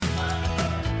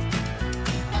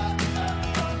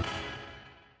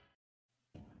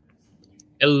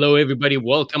Hello, everybody.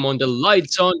 Welcome on the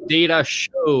Lights on Data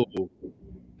show.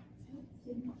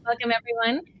 Welcome,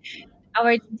 everyone.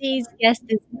 Our today's guest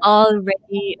is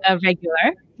already a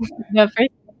regular. The first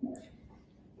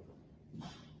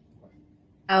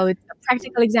about a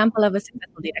practical example of a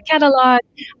successful data catalog.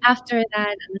 After that,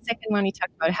 and the second one, we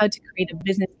talked about how to create a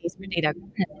business case for data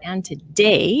governance. And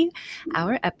today,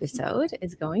 our episode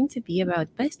is going to be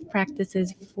about best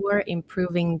practices for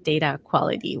improving data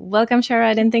quality. Welcome,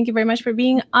 Sharad, and thank you very much for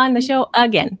being on the show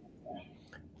again.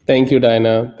 Thank you,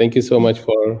 Diana. Thank you so much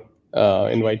for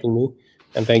inviting me.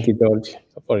 And thank you, George,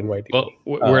 for inviting Well,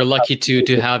 me. we're lucky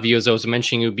to have you. As I was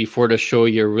mentioning you before the show,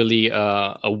 you're really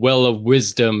a well of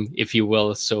wisdom, if you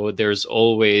will. So there's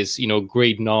always,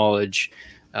 great knowledge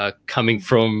coming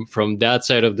from that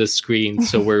side of the screen.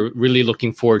 So we're really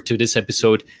looking forward to this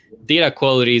episode. Data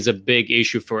quality is a big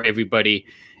issue for everybody.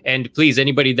 And please,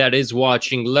 anybody that is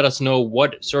watching, let us know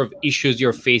what sort of issues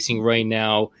you're facing right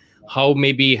now. How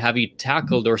maybe have you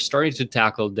tackled or started to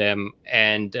tackle them?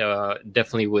 And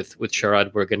definitely with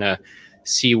Sharad, we're going to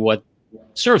see what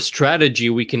sort of strategy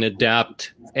we can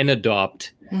adapt and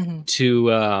adopt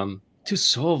to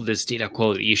solve this data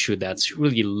quality issue that's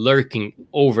really lurking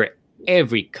over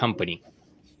every company.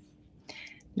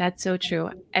 That's so true.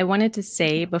 I wanted to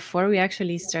say before we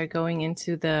actually start going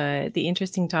into the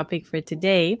interesting topic for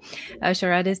today,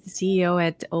 Sharad is the CEO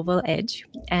at Oval Edge,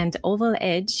 and Oval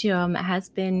Edge has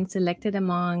been selected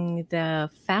among the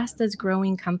fastest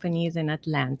growing companies in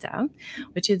Atlanta,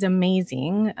 which is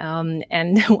amazing.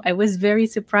 And I was very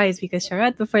surprised because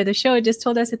Sharad before the show just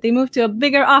told us that they moved to a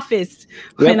bigger office,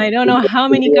 and I don't know how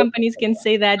many companies can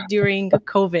say that during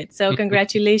COVID. So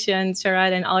congratulations,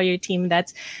 Sharad, and all your team.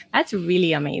 That's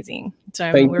really amazing.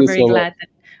 So we're very glad that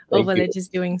Oval Edge is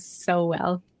doing so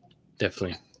well.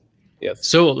 Definitely. Yes.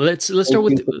 So let's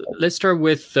start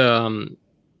with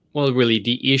really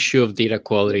the issue of data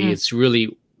quality. It's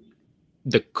really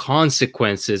the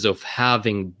consequences of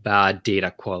having bad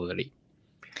data quality.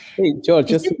 Hey,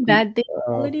 George, is it bad data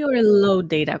quality or low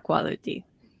data quality?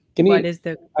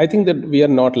 I think that we are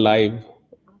not live.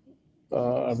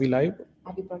 Are we live?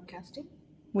 Are we broadcasting?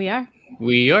 We are.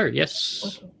 We are, yes.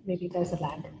 Okay, maybe there's a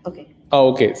lag. Okay.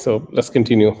 Oh, okay. So let's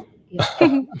continue.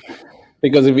 Yeah.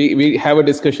 Because if we have a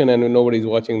discussion and nobody's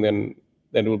watching, then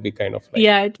that would be kind of like...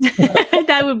 Yeah,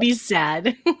 that would be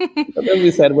sad. That would be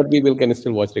sad, but people can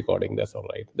still watch recording. That's all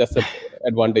right. That's the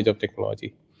advantage of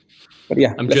technology. But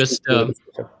yeah, I'm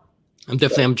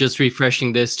just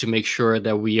refreshing this to make sure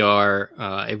that we are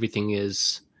everything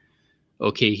is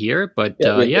okay here. But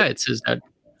it says that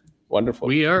wonderful.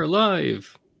 We are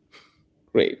live.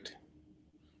 Great.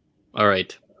 All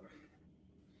right.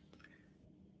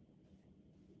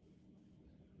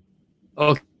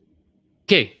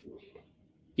 Okay.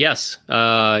 Yes.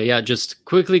 Just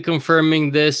quickly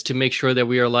confirming this to make sure that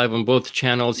we are live on both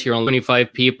channels here on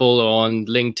 25 people on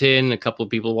LinkedIn, a couple of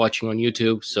people watching on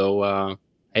YouTube. So,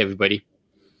 hey, everybody.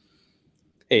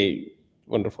 Hey,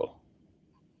 wonderful.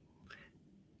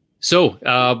 So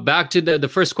back to the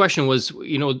first question was,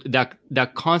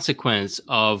 that consequence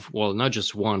of, well, not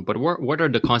just one, but what are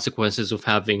the consequences of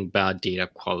having bad data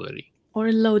quality?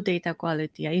 Or low data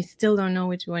quality? I still don't know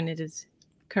which one it is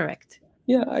correct.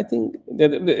 Yeah, I think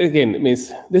that, again,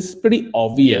 this is pretty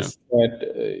obvious that,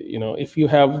 if you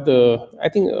have I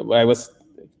think I was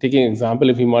taking an example,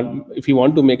 if you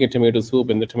want to make a tomato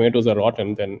soup and the tomatoes are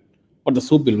rotten, then the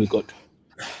soup will be good,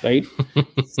 right?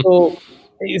 So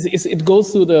it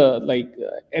goes to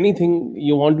anything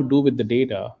you want to do with the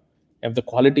data. If the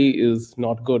quality is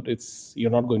not good, you're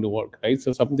not going to work, right?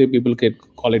 So something people can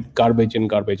call it garbage in,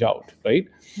 garbage out, right?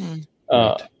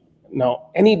 Right. Now,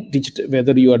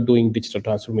 whether you are doing digital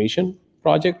transformation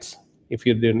projects, if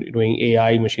you're doing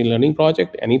AI, machine learning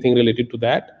project, anything related to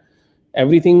that,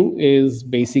 everything is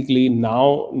basically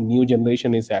now new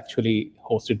generation is actually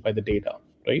hosted by the data,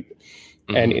 right?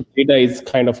 And data is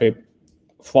kind of a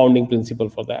founding principle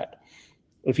for that.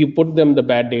 If you put them the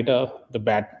bad data, the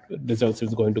bad results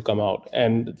is going to come out,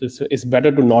 and it's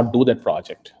better to not do that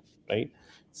project, right?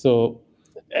 So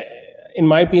in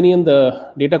my opinion,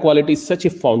 the data quality is such a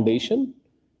foundation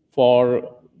for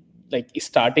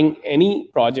starting any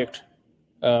project,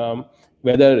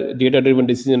 whether data-driven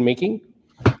decision making,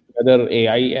 whether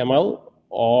AI, ML,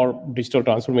 or digital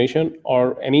transformation,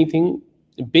 or anything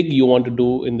big you want to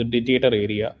do in the data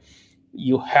area.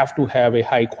 You have to have a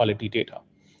high quality data.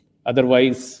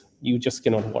 Otherwise, you just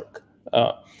cannot work.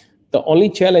 The only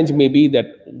challenge may be that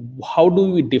how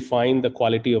do we define the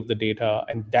quality of the data,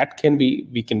 and that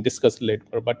we can discuss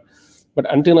later. But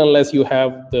until unless you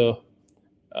have the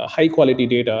high quality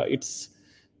data,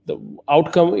 the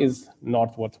outcome is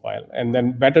not worthwhile. And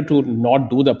then better to not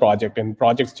do the project. And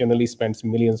projects generally spends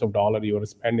millions of dollars you are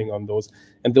spending on those.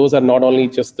 And those are not only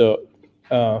just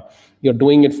you're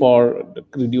doing it for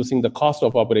reducing the cost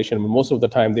of operation. Most of the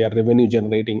time, they are revenue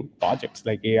generating projects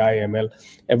like AI, ML.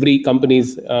 Every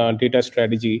company's data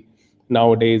strategy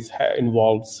nowadays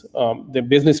involves, the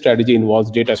business strategy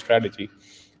involves data strategy.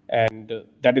 And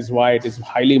that is why it is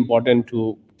highly important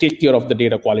to take care of the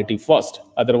data quality first.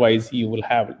 Otherwise, you will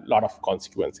have a lot of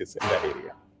consequences in that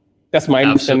area. That's my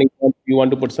understanding. You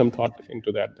want to put some thought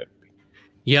into that?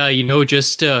 Yeah,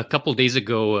 just a couple of days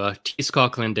ago, T.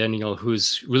 Scott Glendaniel,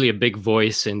 who's really a big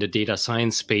voice in the data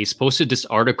science space, posted this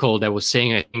article that was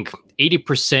saying, I think,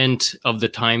 80% of the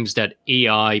times that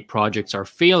AI projects are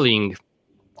failing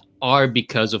are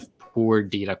because of poor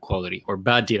data quality or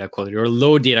bad data quality or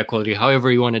low data quality, however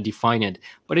you want to define it.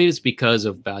 But it is because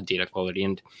of bad data quality.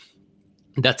 And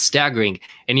that's staggering.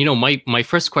 And, my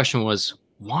first question was,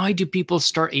 why do people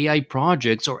start AI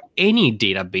projects or any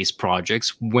database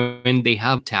projects when they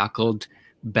have tackled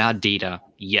bad data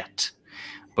yet?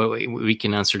 But we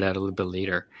can answer that a little bit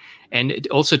later. And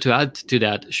also to add to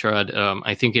that, Sharad,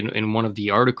 I think in one of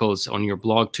the articles on your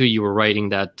blog too, you were writing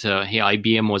that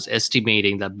IBM was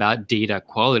estimating that bad data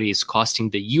quality is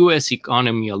costing the U.S.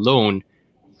 economy alone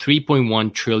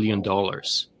 $3.1 trillion.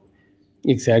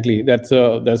 Exactly. That's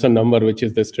a number which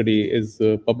is the study is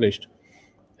published.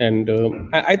 And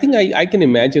I think I can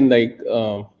imagine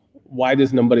why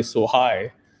this number is so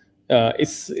high.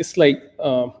 It's like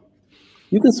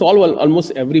you can solve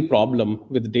almost every problem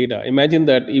with data. Imagine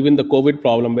that even the COVID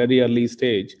problem, very early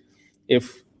stage,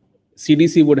 if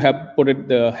CDC would have put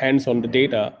the hands on the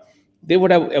data, they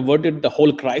would have averted the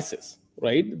whole crisis,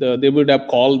 right? They would have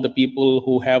called the people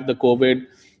who have the COVID,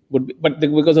 but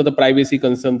because of the privacy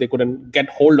concern, they couldn't get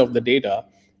hold of the data,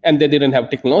 and they didn't have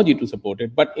technology to support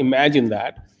it. But imagine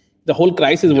that the whole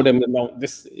crisis would have now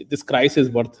this crisis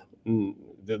worth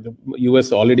the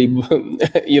US already much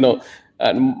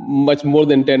more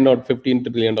than 10 or 15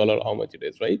 trillion dollar, how much it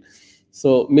is, right?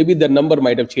 So maybe the number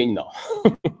might have changed now.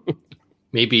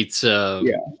 Maybe it's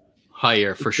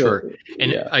higher for sure.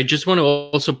 And I just want to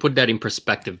also put that in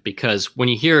perspective, because when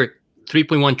you hear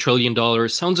 $3.1 trillion,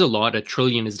 sounds a lot. $1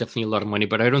 trillion is definitely a lot of money,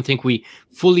 but I don't think we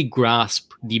fully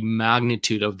grasp the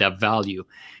magnitude of that value.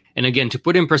 And again, to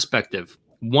put in perspective,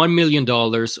 $1 million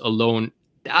alone,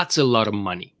 that's a lot of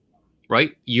money,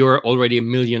 right? You're already a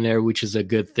millionaire, which is a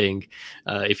good thing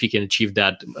if you can achieve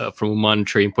that from a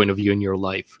monetary point of view in your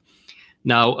life.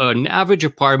 Now, an average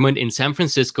apartment in San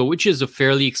Francisco, which is a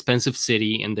fairly expensive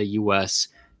city in the US,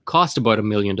 cost about $1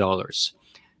 million.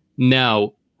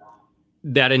 Now,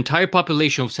 that entire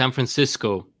population of San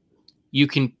Francisco, you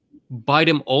can buy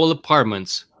them all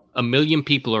apartments, 1 million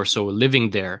people or so living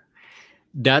there.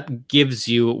 That gives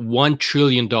you $1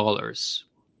 trillion.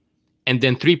 And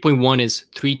then 3.1 is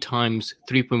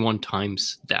 3.1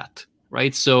 times that,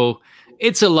 right? So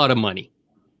it's a lot of money.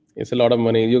 It's a lot of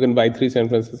money. You can buy 3 San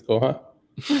Francisco, huh?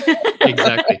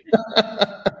 Exactly.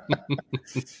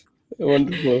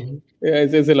 Wonderful. Yeah,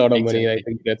 it's a lot of money. I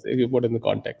think that's, if you put in the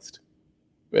context.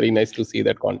 Very nice to see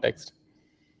that context.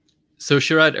 So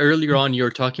Sharad, earlier on, you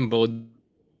were talking about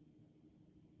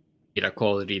data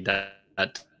quality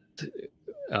that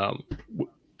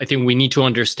I think we need to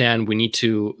understand, we need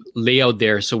to lay out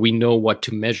there so we know what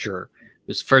to measure.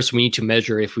 Because first we need to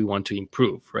measure if we want to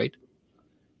improve, right?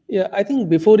 Yeah, I think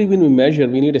before even we measure,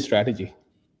 we need a strategy.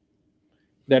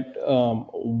 That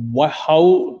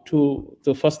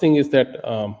the first thing is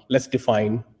that let's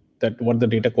define that what the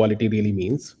data quality really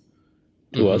means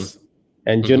to us.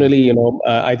 And generally,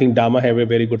 I think DAMA have a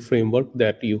very good framework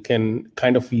that you can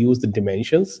kind of use the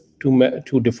dimensions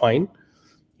to define,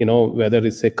 whether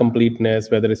it's a completeness,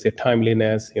 whether it's a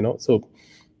timeliness, So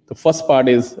the first part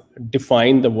is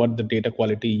define what the data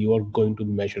quality you are going to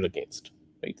measure against,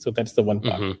 right? So that's the one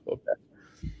part of that.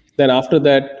 Then after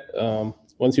that,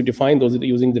 once you define those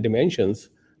using the dimensions,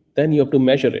 then you have to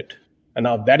measure it. And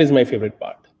now that is my favorite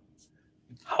part.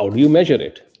 How do you measure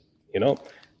it? There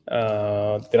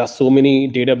are so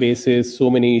many databases, so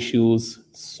many issues,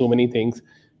 so many things.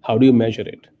 How do you measure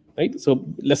it, right? So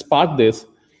let's park this.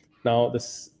 Now,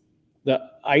 the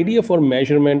idea for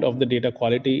measurement of the data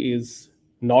quality is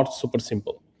not super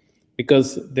simple,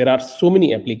 because there are so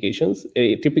many applications.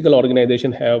 A typical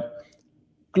organization have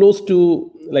close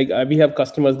to, we have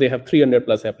customers, they have 300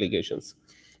 plus applications,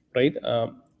 right?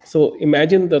 So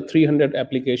imagine the 300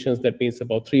 applications. That means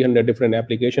about 300 different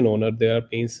application owners. There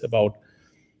means about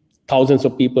thousands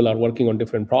of people are working on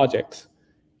different projects.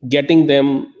 Getting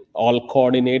them all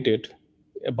coordinated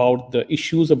about the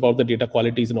issues about the data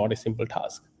quality is not a simple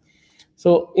task.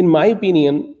 So in my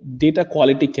opinion, data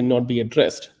quality cannot be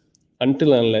addressed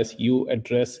until unless you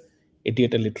address a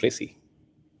data literacy.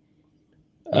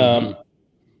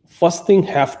 First thing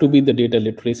have to be the data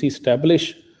literacy.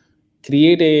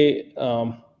 Create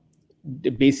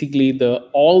basically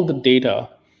all the data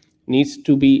needs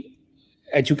to be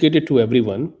educated to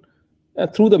everyone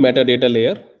through the metadata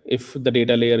layer. If the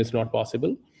data layer is not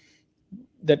possible,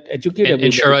 that educate And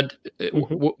everybody.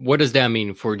 Sharad, what does that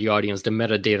mean for the audience? The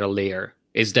metadata layer,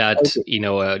 is that Okay.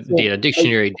 a data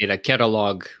dictionary, data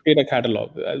catalog? Data catalog.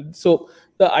 So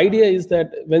the idea is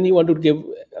that when you want to give,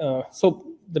 so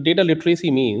the data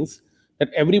literacy means that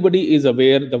everybody is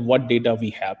aware of what data we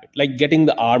have, like getting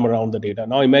the arm around the data.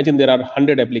 Now imagine there are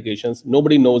 100 applications.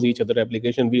 Nobody knows each other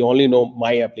application. We only know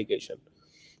my application,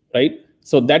 right?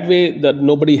 So that way that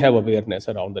nobody have awareness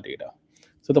around the data.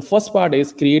 So the first part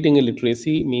is creating a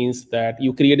literacy means that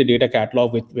you create a data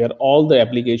catalog where all the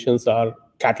applications are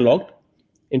cataloged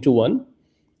into one,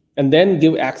 and then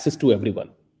give access to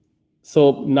everyone.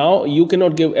 So now you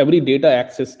cannot give every data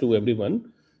access to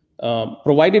everyone.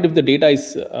 Provided if the data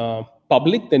is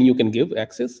public, then you can give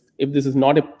access. If this is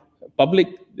not a public,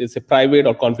 it's a private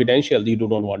or confidential, you do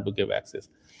not want to give access.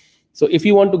 So if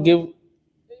you want to give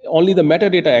only the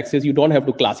metadata access, you don't have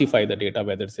to classify the data,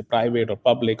 whether it's a private or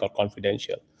public or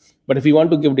confidential. But if you want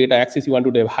to give data access, you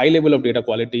want to have high level of data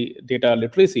quality, data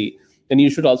literacy, then you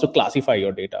should also classify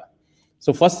your data.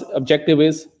 So first objective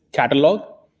is catalog,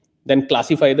 then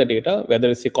classify the data, whether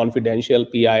it's a confidential,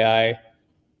 PII,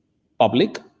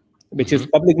 public, which is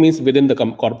public means within the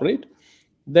corporate.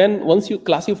 Then once you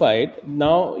classify it,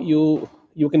 now you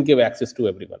can give access to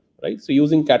everyone, right? So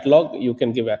using catalog, you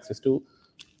can give access to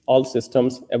all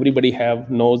systems. Everybody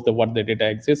knows what the data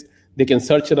exists. They can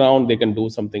search around, they can do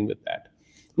something with that.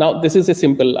 Now, this is a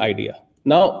simple idea.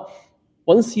 Now,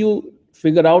 once you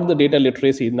figure out the data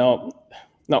literacy, now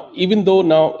even though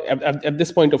now at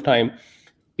this point of time,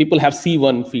 people have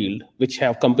C1 field, which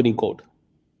have company code,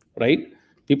 right?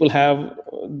 People have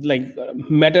like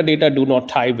metadata do not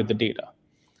tie with the data.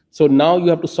 So now you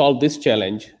have to solve this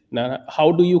challenge. Now,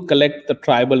 how do you collect the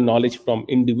tribal knowledge from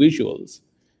individuals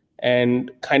and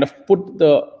kind of put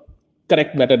the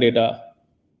correct metadata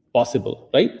possible,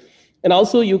 right? And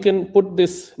also you can put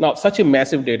this, now such a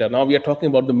massive data, now we are talking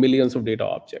about the millions of data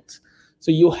objects.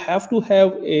 So you have to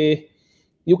have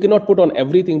you cannot put on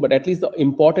everything, but at least the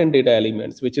important data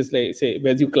elements, which is like, say,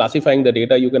 as you classifying the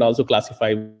data, you can also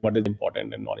classify what is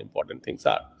important and not important things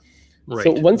are. Right.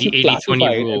 So once the you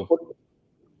classify it,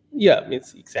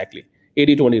 it's exactly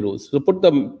 80-20 rules. So put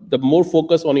the more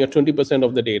focus on your 20%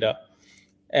 of the data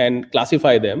and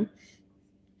classify them.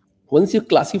 Once you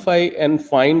classify and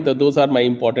find that those are my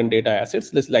important data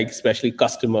assets, like especially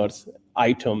customers,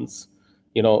 items,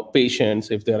 patients,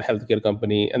 if they're a healthcare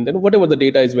company, and then whatever the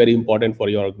data is very important for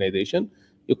your organization,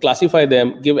 you classify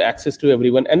them, give access to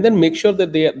everyone, and then make sure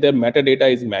that their metadata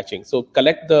is matching. So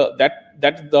collect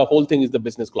that the whole thing is the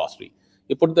business glossary.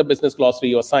 You put the business glossary,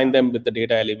 you assign them with the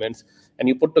data elements, and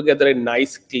you put together a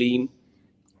nice, clean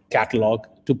catalog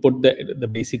to put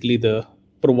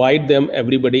provide them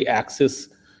everybody access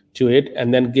to it,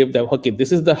 and then give them, okay,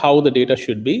 this is how the data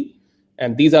should be,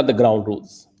 and these are the ground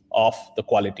rules of the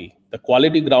quality. The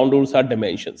quality ground rules are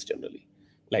dimensions generally,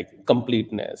 like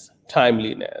completeness,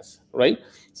 timeliness, right?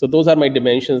 So those are my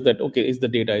dimensions that, okay, the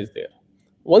data is there.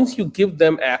 Once you give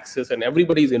them access and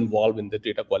everybody is involved in the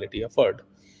data quality effort,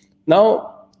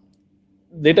 now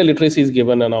data literacy is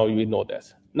given, and now we know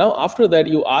this. Now after that,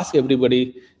 you ask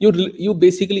everybody, you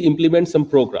basically implement some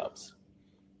programs.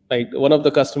 Like one of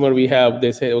the customer we have,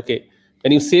 they say, okay,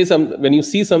 when you see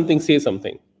something, say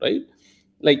something, right?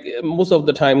 Like most of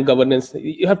the time, governance,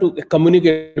 you have to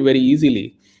communicate very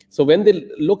easily. So when they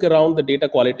look around the data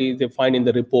quality, they find in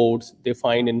the reports, they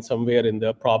find in somewhere in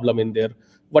the problem in their,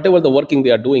 whatever the working they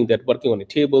are doing, they're working on a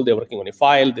table, they're working on a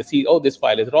file, they see, oh, this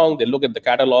file is wrong. They look at the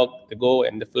catalog, they go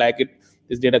and they flag it.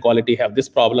 This data quality have this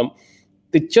problem.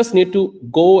 They just need to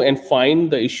go and find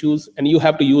the issues, and you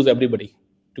have to use everybody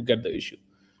to get the issue.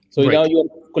 So now you're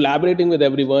collaborating with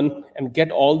everyone and get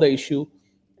all the issue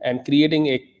and creating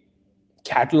a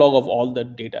catalog of all the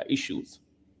data issues,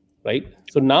 right?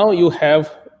 So now you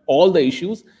have all the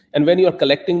issues, and when you are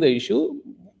collecting the issue,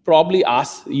 probably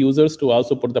ask users to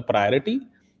also put the priority,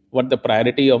 what the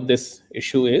priority of this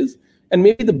issue is, and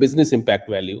maybe the business impact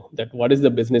value, that what is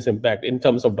the business impact in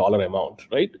terms of dollar amount,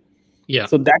 right? Yeah.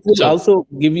 So that will also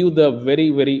give you the very,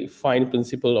 very fine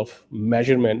principle of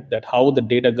measurement, that how the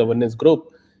data governance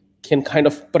group can kind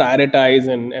of prioritize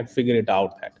and figure it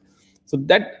out. That so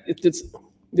that it's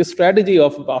the strategy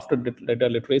of after data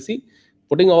literacy,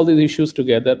 putting all these issues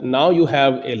together. Now you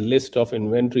have a list of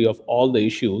inventory of all the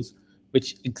issues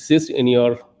which exists in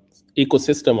your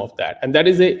ecosystem of that. And that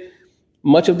is a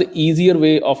much of the easier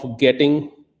way of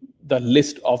getting the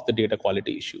list of the data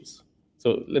quality issues.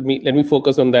 So let me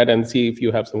focus on that and see if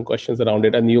you have some questions around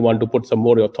it and you want to put some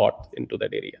more your thought into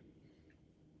that area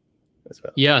as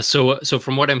well. Yeah. So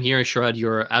from what I'm hearing, Sharad,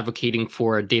 you're advocating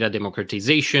for data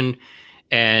democratization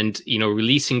and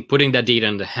putting that data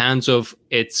in the hands of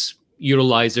its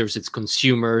utilizers, its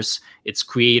consumers, its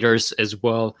creators as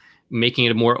well, making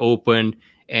it more open,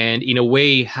 and in a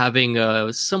way having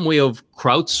some way of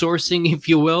crowdsourcing, if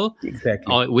you will,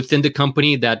 exactly, within the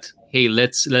company that, hey,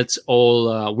 let's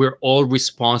all we're all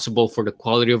responsible for the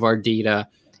quality of our data,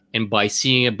 and by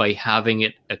seeing it, by having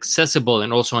it accessible,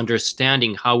 and also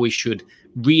understanding how we should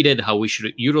read it, how we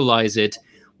should utilize it,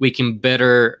 we can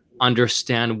better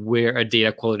understand where a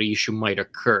data quality issue might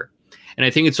occur. And I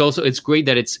think it's great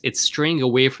that it's straying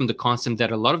away from the concept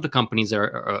that a lot of the companies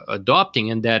are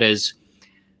adopting, and that is,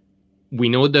 we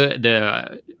know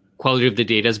the quality of the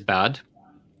data is bad.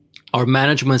 Our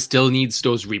management still needs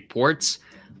those reports.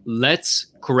 Let's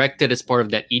correct it as part of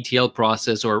that ETL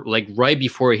process, or like right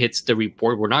before it hits the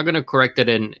report. We're not going to correct it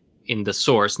in the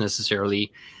source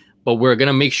necessarily, but we're going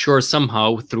to make sure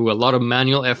somehow through a lot of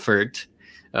manual effort,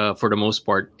 for the most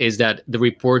part, is that the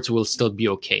reports will still be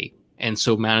okay. And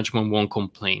so management won't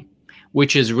complain,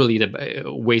 which is really the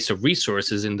waste of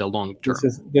resources in the long term.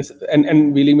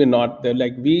 And believe me or not,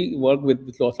 like we work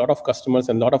with a lot of customers,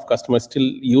 and a lot of customers still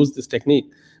use this technique.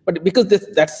 But because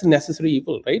that's necessary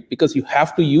evil, right? Because you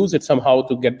have to use it somehow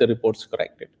to get the reports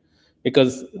corrected.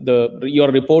 Because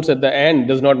your reports at the end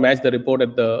does not match the report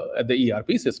at the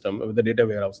ERP system with the data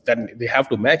warehouse. Then they have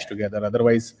to match together.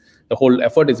 Otherwise, the whole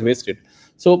effort is wasted.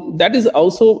 So that is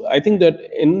also, I think that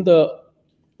in the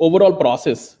overall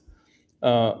process,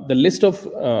 the list of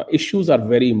issues are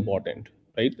very important,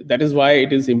 right? That is why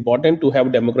it is important to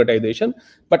have democratization.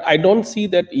 But I don't see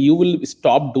that you will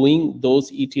stop doing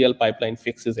those ETL pipeline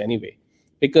fixes anyway,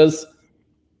 because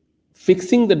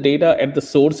fixing the data at the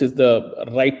source is the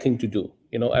right thing to do.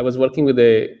 I was working with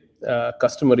a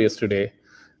customer yesterday,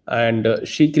 and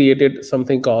she created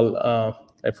something called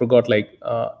I forgot,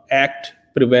 act,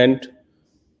 prevent,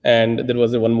 and there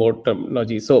was one more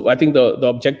terminology. So I think the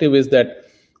objective is that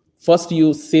first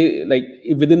you say, like,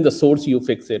 within the source you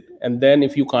fix it, and then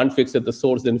if you can't fix at the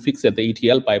source, then fix at the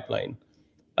ETL pipeline.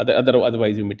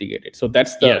 Otherwise you mitigate it. So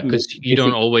that's because you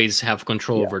don't always have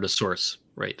control over the source,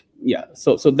 right? Yeah.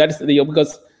 So that's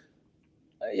because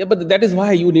but that is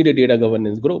why you need a data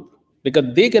governance group,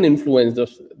 because they can influence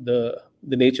the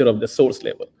nature of the source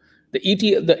level. The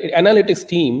analytics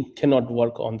team cannot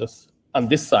work on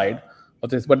this side of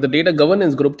this, but the data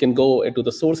governance group can go to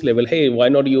the source level. Hey, why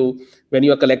not when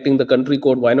you are collecting the country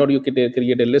code, why not you create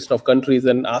a list of countries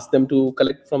and ask them to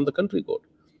collect from the country code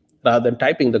rather than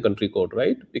typing the country code,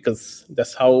 right? Because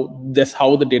that's how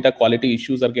the data quality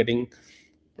issues are getting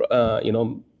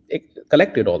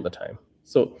collected all the time.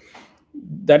 So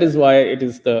that is why it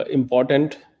is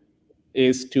important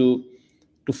is to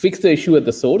fix the issue at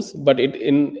the source, but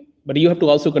you have to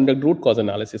also conduct root cause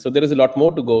analysis. So there is a lot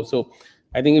more to go. So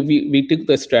I think if we took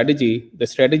the strategy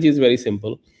is very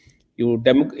simple. You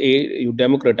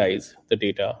democratize the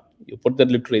data, you put the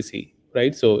literacy,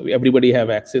 right? So everybody have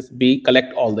access. B,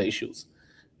 collect all the issues.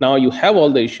 Now you have all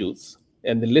the issues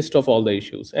and the list of all the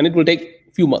issues, and it will take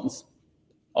a few months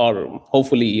or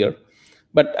hopefully a year.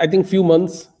 But I think few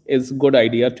months is a good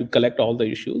idea to collect all the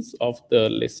issues of the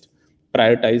list,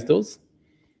 prioritize those.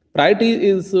 Priority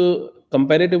is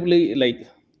comparatively, like,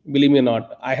 believe me or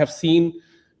not, I have seen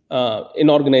in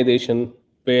organization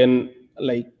when,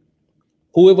 like,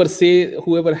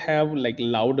 whoever have like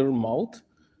louder mouth,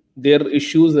 their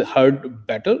issues heard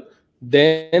better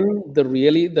than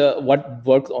what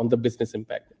works on the business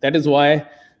impact. That is why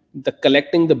the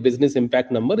collecting the business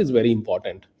impact number is very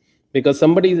important, because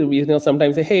somebody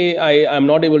sometimes say, hey, I'm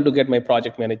not able to get my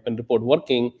project management report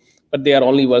working, but they are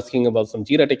only working about some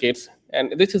Jira tickets,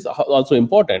 and this is also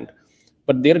important,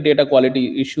 but their data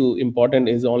quality issue important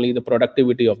is only the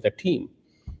productivity of the team.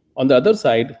 On the other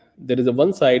side, there is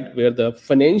one side where the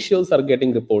financials are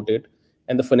getting reported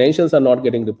and the financials are not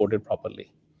getting reported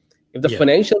properly. If the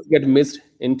financials get missed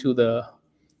into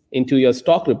your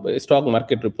stock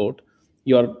market report,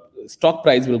 your stock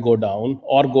price will go down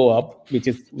or go up, which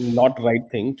is not the right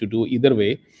thing to do either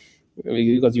way,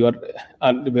 because we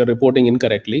are reporting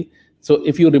incorrectly. So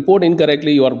if you report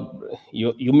incorrectly,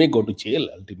 you may go to jail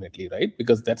ultimately, right?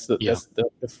 Because that's the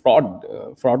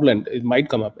fraudulent. It might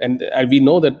come up, and we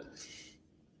know that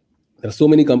there are so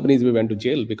many companies we went to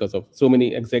jail because of, so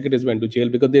many executives went to jail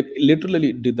because they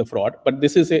literally did the fraud. But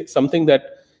this is something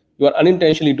that you are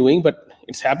unintentionally doing, but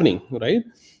it's happening, right?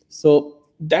 So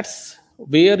that's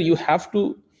where you have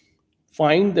to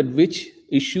find that which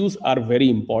issues are very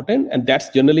important, and that's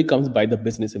generally comes by the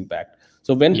business impact.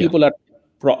 So when people are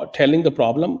telling the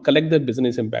problem, collect the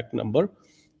business impact number,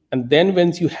 and then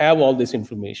once you have all this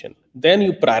information, then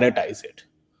you prioritize it.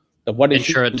 And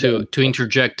Sharad, to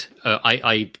interject,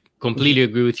 I completely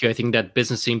agree with you. I think that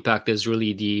business impact is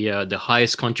really the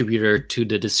highest contributor to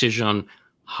the decision on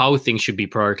how things should be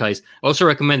prioritized. I also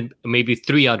recommend maybe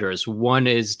 3 others. One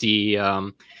is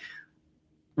the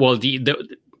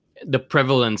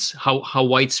prevalence, how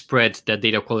widespread that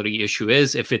data quality issue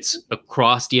is, if it's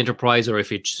across the enterprise or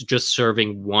if it's just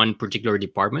serving one particular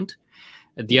department.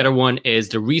 The other one is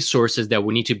the resources that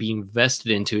we need to be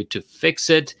invested into to fix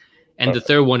it. And the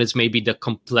third one is maybe the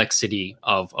complexity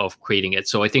of creating it.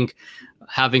 So I think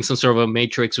having some sort of a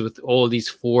matrix with all these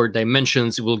 4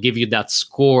 dimensions will give you that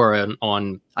score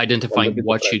on identifying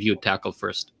what should you tackle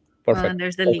first. Perfect. And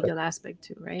there's the legal aspect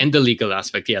too, right? And the legal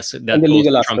aspect, yes. That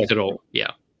goes trumps it all.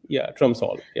 Yeah. Yeah, trumps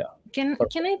all. Yeah. Can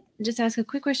I just ask a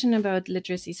quick question about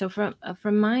literacy? So from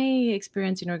my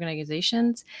experience in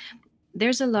organizations,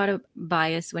 there's a lot of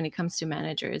bias when it comes to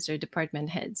managers or department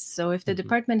heads. So if the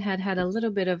department head had a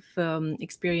little bit of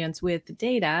experience with the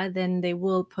data, then they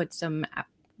will put some,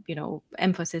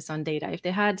 emphasis on data. If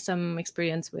they had some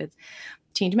experience with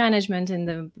change management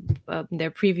in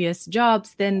their previous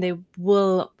jobs, then they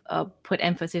will put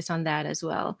emphasis on that as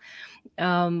well.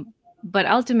 But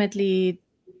ultimately,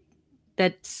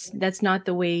 that's not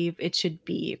the way it should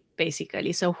be,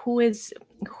 basically. So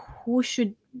who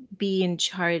should be in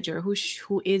charge, or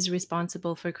who is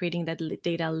responsible for creating that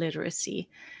data literacy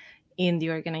in the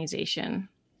organization?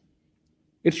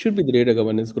 It should be the data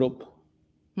governance group.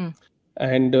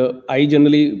 And I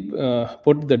generally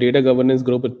put the data governance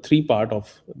group at 3 parts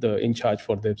of the in charge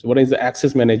for this. One is the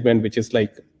access management, which is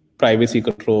like privacy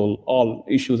control, all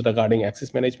issues regarding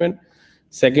access management.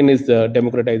 Second is the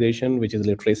democratization, which is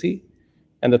literacy.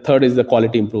 And the third is the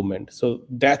quality improvement. So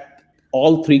that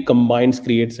all 3 combines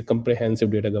creates a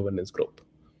comprehensive data governance group.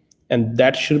 And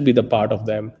that should be the part of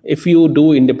them. If you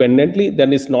do independently,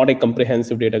 then it's not a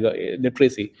comprehensive data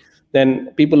literacy. Then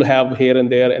people have here and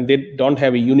there, and they don't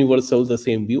have a universal, the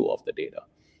same view of the data.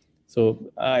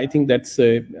 So I think it's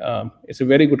a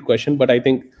very good question, but I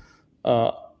think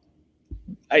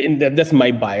that's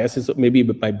my bias, is maybe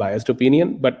my biased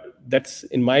opinion, but that's,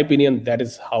 in my opinion, that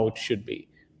is how it should be.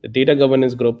 The data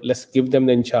governance group, let's give them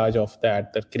the in charge of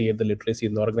that create the literacy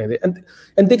in the organization,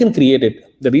 and they can create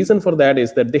it. The reason for that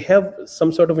is that they have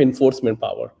some sort of enforcement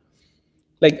power.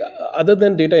 Like other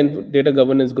than data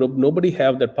governance group, nobody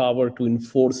have the power to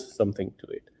enforce something to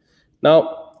it.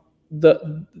 Now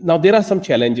there are some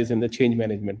challenges in the change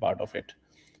management part of it,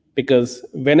 because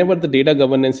whenever the data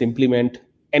governance implement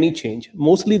any change,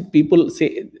 mostly people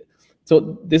say.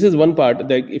 So this is one part,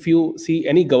 that if you see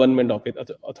any government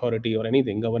authority or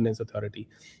anything, governance authority,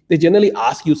 they generally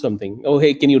ask you something. Oh,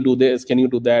 hey, can you do this? Can you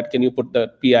do that? Can you put the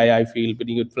PII field? Can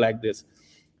you flag this?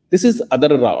 This is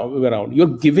other way around.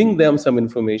 You're giving them some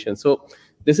information. So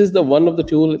this is the one of the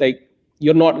tool, like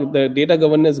the data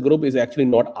governance group is actually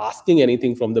not asking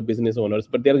anything from the business owners,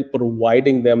 but they're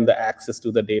providing them the access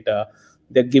to the data.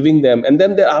 They're giving them, and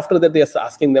then after that they're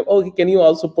asking them, oh, can you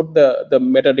also put the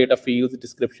metadata fields,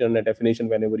 description and definition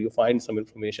whenever you find some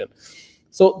information.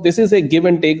 So this is a give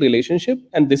and take relationship,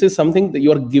 and this is something that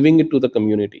you're giving it to the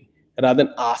community rather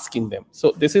than asking them.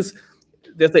 So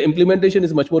the implementation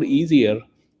is much more easier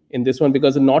in this one,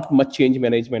 because not much change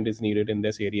management is needed in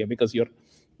this area, because you're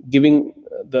giving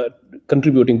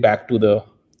contributing back to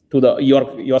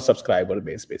your subscriber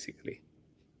base, basically.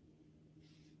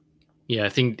 Yeah, I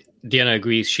think Diana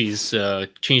agrees. She's a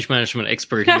change management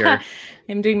expert here.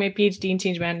 I'm doing my PhD in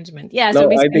change management. Yeah, so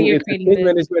basically, I think change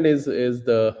management is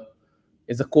the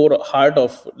core heart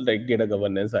of like data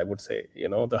governance. I would say,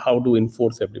 the how to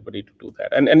enforce everybody to do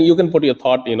that, and you can put your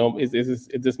thought. Is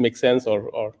this make sense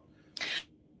or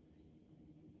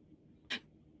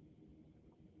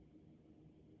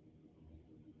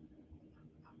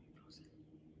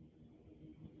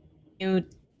you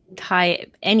tie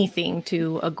anything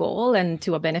to a goal and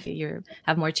to a benefit, you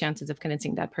have more chances of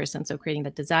convincing that person. So creating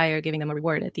that desire, giving them a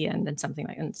reward at the end, and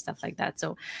stuff like that.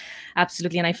 So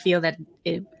absolutely. And I feel that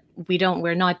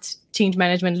we're not change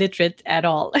management literate at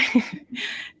all.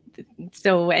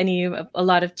 So a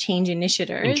lot of change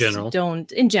initiators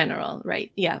in general,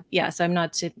 right? Yeah. So I'm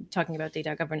not talking about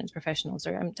data governance professionals,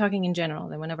 or I'm talking in general,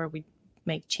 that whenever we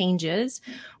make changes,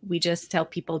 we just tell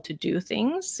people to do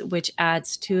things, which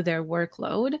adds to their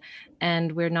workload,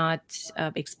 and we're not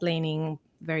explaining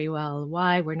very well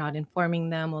why. We're not informing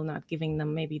them, we're not giving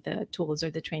them maybe the tools or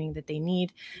the training that they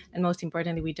need, and most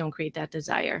importantly, we don't create that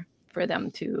desire for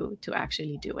them to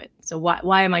actually do it. So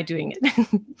why am I doing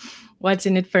it? What's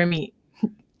in it for me?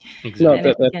 Exactly. No, And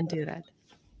if we can do that.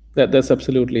 that's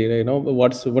absolutely,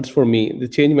 what's for me. The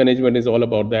change management is all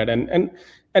about that, and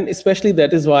especially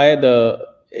that is why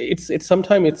it's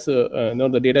sometimes it's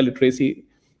the data literacy.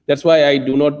 That's why I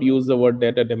do not use the word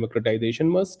data democratization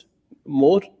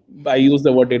more. I use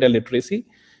the word data literacy.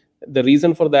 The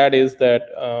reason for that is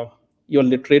that you're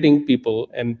literating people,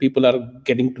 and people are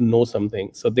getting to know something,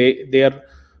 so they are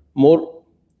more,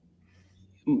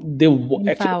 actually they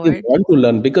Empowered. want to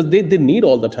learn, because they need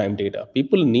all the time data.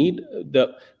 People need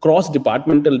the cross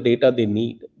departmental data they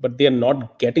need, but they are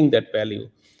not getting that value.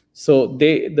 So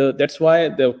that's why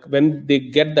when they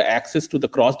get the access to the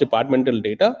cross departmental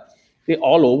data, they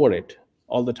all over it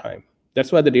all the time.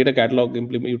 That's why the data catalog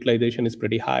utilization is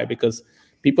pretty high, because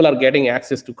people are getting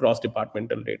access to cross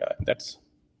departmental data. That's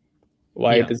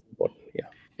why Yeah. it is important. Yeah.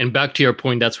 And back to your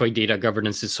point, that's why data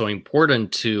governance is so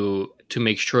important to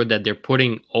make sure that they're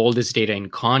putting all this data in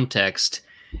context,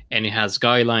 and it has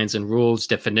guidelines and rules,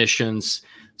 definitions,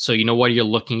 so you know what you're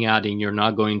looking at, and you're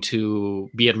not going to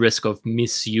be at risk of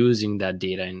misusing that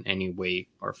data in any way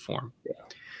or form.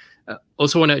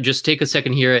 Also want to just take a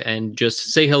second here and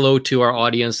just say hello to our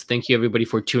audience. Thank you everybody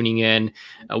for tuning in.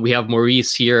 We have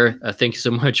Maurice here. Thank you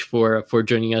so much for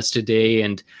joining us today,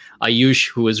 and Ayush,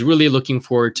 who is really looking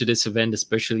forward to this event,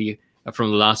 especially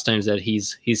from the last times that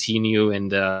he's seen you,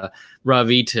 and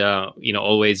Ravit,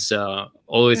 always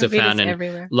a fan and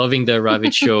everywhere. loving the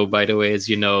Ravit show, by the way, as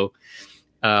you know.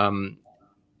 And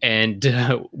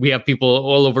we have people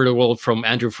all over the world, from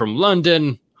Andrew from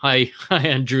London. Hi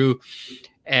Andrew.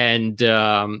 And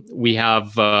we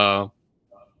have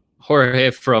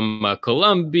Jorge from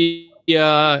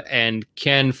Colombia, and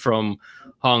Ken from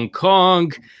Hong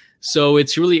Kong. So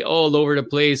it's really all over the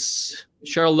place.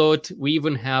 Charlotte, we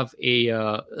even have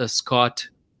a Scott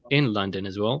in London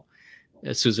as well,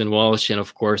 Susan Walsh, and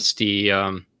of course the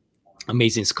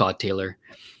amazing Scott Taylor.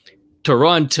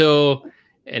 Toronto,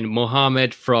 and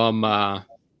Mohammed from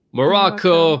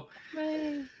Morocco.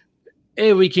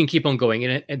 And we can keep on going,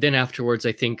 and then afterwards,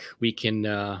 I think we can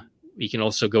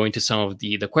also go into some of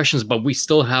the questions, but we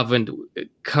still haven't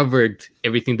covered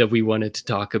everything that we wanted to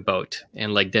talk about.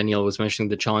 And like Daniel was mentioning,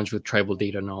 the challenge with tribal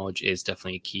data knowledge is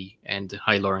definitely key. And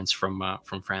hi, Lawrence from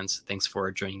France. Thanks for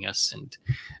joining us. And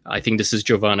I think this is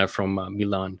Giovanna from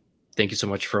Milan. Thank you so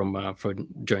much for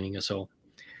joining us all.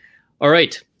 All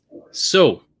right,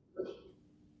 so.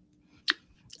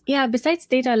 Yeah, besides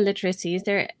data literacy, is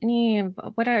there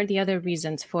what are the other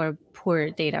reasons for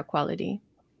poor data quality?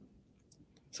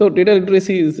 So data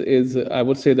literacy is I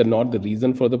would say, not the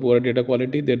reason for the poor data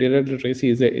quality. The data literacy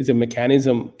is a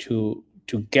mechanism to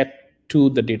get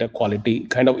to the data quality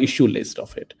kind of issue list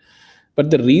of it. But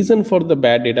the reason for the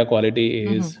bad data quality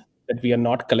is that we are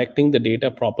not collecting the data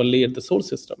properly at the source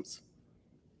systems,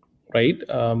 right?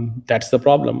 That's the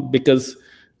problem, because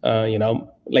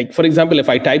like for example, if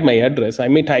I type my address, I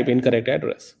may type incorrect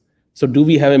address. So do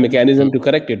we have a mechanism to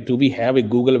correct it? Do we have a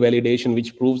Google validation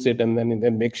which proves it, and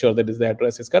then make sure that the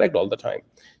address is correct all the time?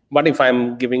 But if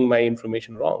I'm giving my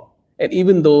information wrong, and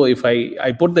even though if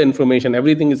I put the information,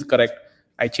 everything is correct,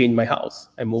 I change my house,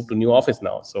 I move to new office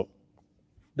now, so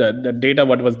the data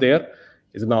what was there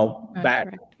is now bad.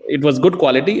 Correct. It was good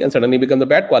quality and suddenly becomes a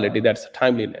bad quality. That's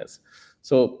timeliness.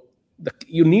 So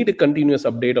you need a continuous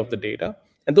update of the data.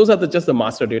 And those are just the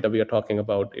master data we are talking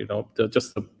about,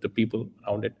 just the people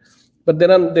around it. But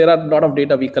there are a lot of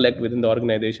data we collect within the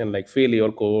organization, like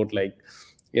failure code, like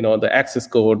the access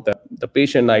code, the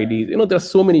patient IDs. There are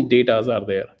so many data are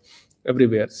there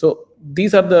everywhere. So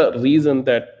these are the reason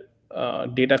that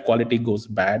data quality goes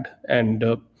bad. And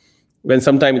when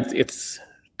sometimes it's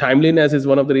timeliness is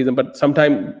one of the reasons, but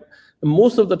sometimes,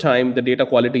 most of the time, the data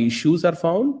quality issues are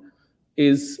found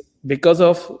is because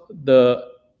of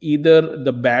either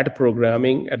the bad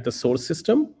programming at the source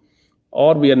system,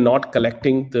 or we are not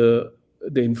collecting the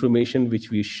information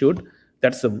which we should.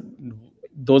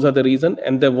 Those are the reason.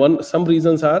 And some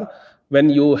reasons are when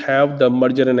you have the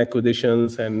merger and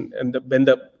acquisitions, and when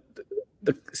the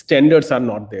standards are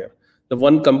not there. The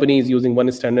one company is using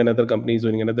one standard, another company is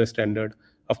using another standard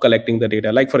of collecting the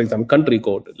data. Like for example, country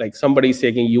code. Like somebody is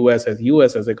taking US as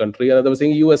a country, another is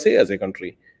saying USA as a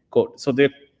country code. So their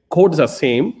codes are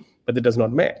same, but it does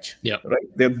not match. Yeah. Right.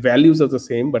 Their values are the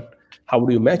same, but how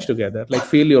do you match together? Like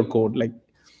failure code. Like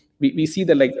we see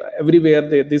that like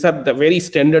everywhere, these are the very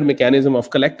standard mechanism of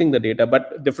collecting the data,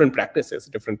 but different practices,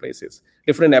 different places,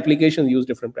 different applications use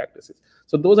different practices.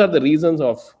 So those are the reasons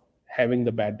of having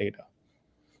the bad data,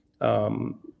 at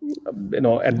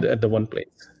the one place.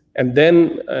 And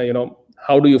then,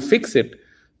 how do you fix it?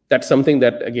 that's something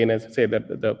that, again, as I say,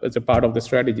 that as a part of the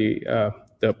strategy,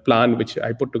 the plan which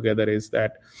I put together is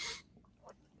that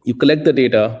you collect the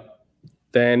data,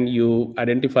 then you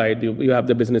identify it, you have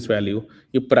the business value,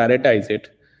 you prioritize it.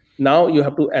 Now you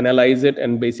have to analyze it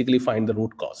and basically find the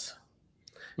root cause.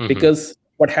 Because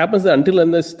what happens until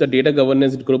unless the data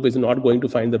governance group is not going to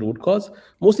find the root cause,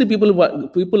 mostly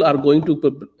people are going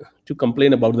to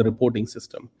complain about the reporting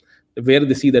system. Where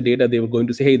they see the data, they were going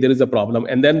to say, hey, there is a problem.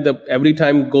 And then every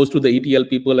time goes to the ETL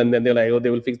people, and then they're like, oh, they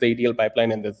will fix the ETL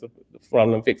pipeline and there's the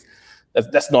problem fixed.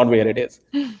 That's not where it is.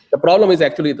 The problem is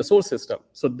actually the source system.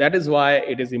 So that is why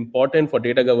it is important for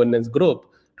data governance group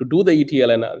to do the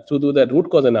ETL and to do the root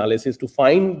cause analysis to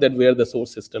find that where the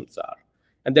source systems are.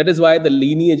 And that is why the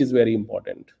lineage is very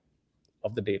important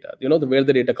of the data, where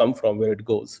the data come from, where it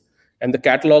goes. And the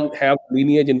catalog have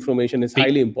lineage information is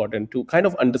highly important to kind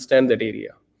of understand that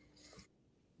area.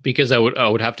 Because I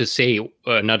would have to say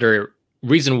another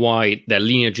reason why that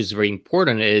lineage is very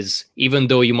important is even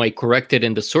though you might correct it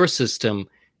in the source system,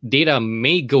 data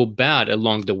may go bad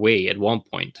along the way at one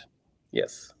point.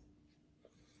 Yes,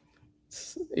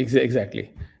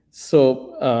 exactly.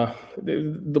 So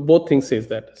the both things is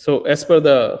that. So as per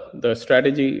the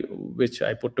strategy which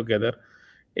I put together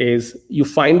is you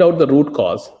find out the root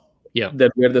cause,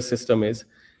 that where the system is.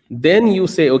 Then you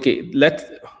say, okay,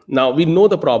 now we know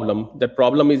the problem. That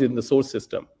problem is in the source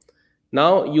system.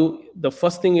 Now the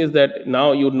first thing is that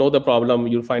now you know the problem,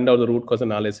 you find out the root cause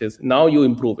analysis. Now you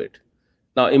improve it.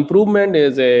 Now improvement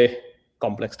is a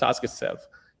complex task itself.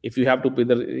 If you have to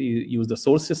either use the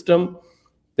source system,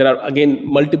 there are again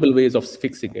multiple ways of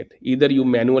fixing it. Either you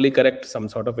manually correct some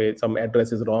some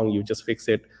address is wrong, you just fix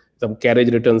it. Some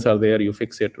carriage returns are there, you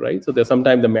fix it, right? So there's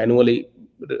sometimes the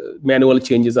manual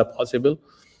changes are possible.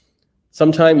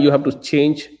 Sometimes you have to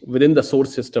change within the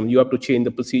source system. You have to change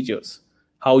the procedures,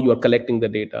 how you are collecting the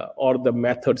data, or the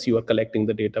methods you are collecting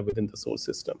the data within the source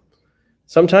system.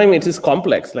 Sometimes it is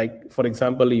complex. Like, for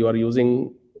example, you are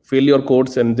using failure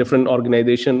codes, and different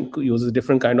organization uses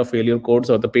different kind of failure codes,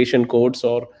 or the patient codes,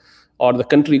 or the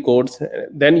country codes.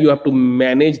 Then you have to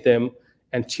manage them,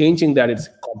 and changing that is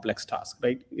a complex task,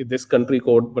 right? This country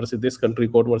code versus this country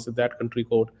code versus that country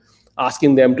code.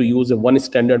 Asking them to use a one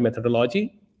standard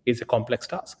methodology is a complex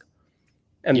task.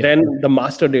 And then the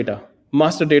master data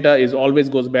is always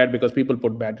goes bad because people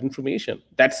put bad information.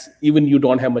 That's even you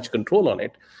don't have much control on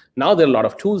it. Now there are a lot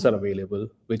of tools are available,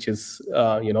 which is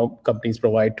companies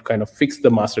provide to kind of fix the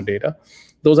master data.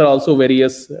 Those are also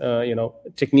various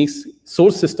techniques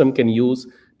source system can use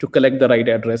to collect the right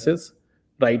addresses,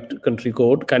 right country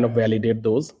code, kind of validate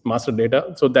those master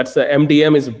data. So that's the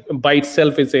MDM is by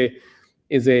itself is a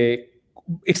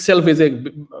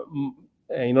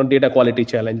data quality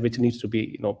challenge which needs to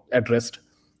be addressed,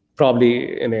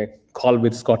 probably in a call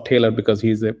with Scott Taylor, because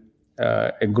he's a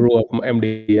guru of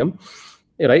MDM,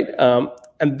 right?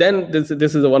 And then this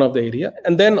is one of the area,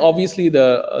 and then obviously and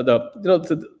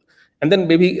then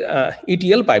maybe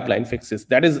ETL pipeline fixes.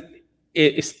 That is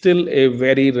still a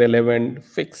very relevant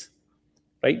fix,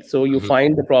 right? So you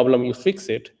find the problem, you fix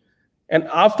it, and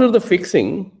after the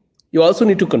fixing, you also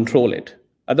need to control it.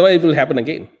 Otherwise, it will happen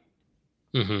again.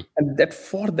 And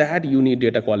for that, you need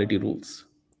data quality rules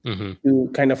to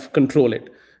kind of control it.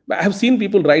 But I have seen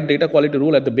people write data quality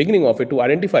rule at the beginning of it to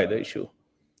identify the issue.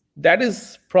 That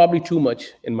is probably too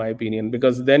much, in my opinion,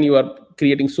 because then you are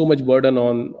creating so much burden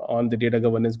on the data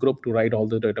governance group to write all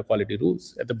the data quality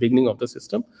rules at the beginning of the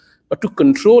system. But to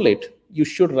control it, you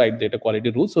should write data quality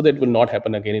rules so that it will not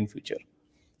happen again in future.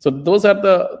 So those are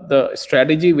the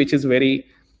strategy which is very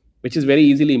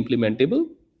easily implementable.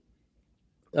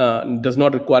 Does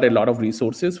not require a lot of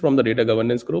resources from the data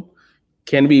governance group,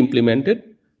 can be implemented,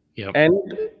 and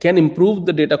can improve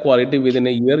the data quality within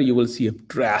a year. You will see a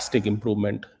drastic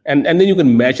improvement, and then you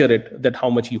can measure it, that how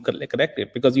much you correct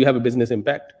it, because you have a business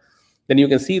impact. Then you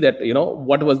can see that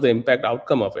what was the impact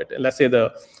outcome of it. And let's say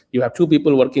you have two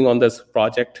people working on this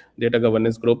project, data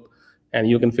governance group, and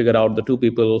you can figure out the two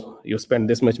people, you spend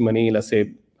this much money, let's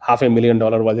say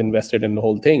 $500,000 was invested in the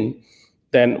whole thing.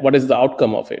 Then what is the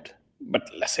outcome of it? But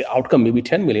let's say outcome maybe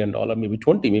 $10 million, maybe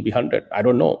 20, maybe 100. I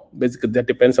don't know. Basically, that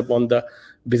depends upon the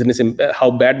business impact.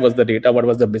 How bad was the data? What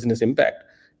was the business impact?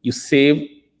 You save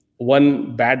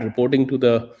one bad reporting to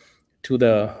the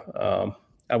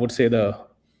I would say the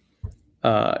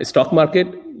stock market.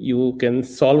 You can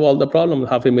solve all the problems.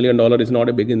 $500,000 is not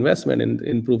a big investment in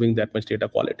improving that much data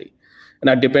quality, and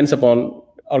that depends upon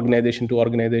organization to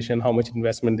organization, how much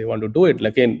investment they want to do it.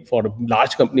 Like for a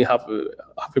large company,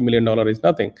 $500,000 is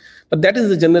nothing. But that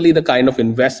is generally the kind of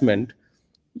investment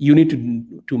you need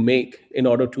to make in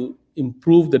order to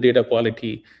improve the data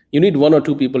quality. You need one or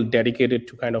two people dedicated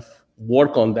to kind of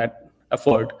work on that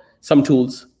effort, some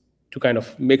tools to kind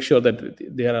of make sure that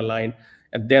they are aligned,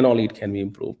 and then only it can be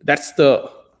improved. That's a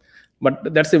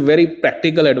very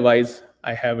practical advice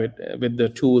I have it with the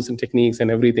tools and techniques and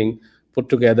everything put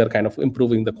together, kind of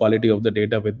improving the quality of the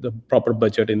data with the proper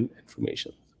budget and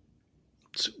information.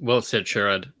 Well said,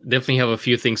 Sharad. Definitely have a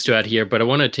few things to add here, but I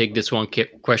want to take this one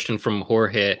question from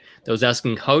Jorge that was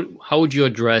asking how would you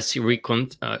address available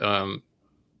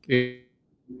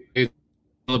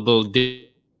the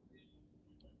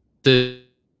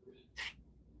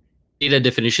data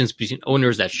definitions between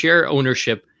owners that share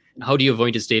ownership? How do you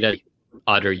avoid this data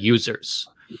other users?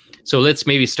 So let's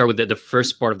maybe start with the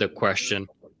first part of the question.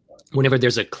 Whenever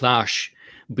there's a clash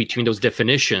between those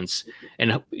definitions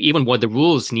and even what the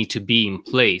rules need to be in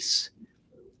place,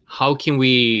 how can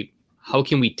we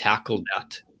tackle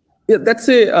that? Yeah, that's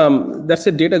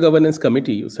a data governance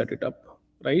committee. You set it up,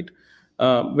 right?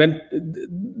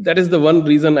 That is the one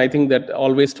reason I think that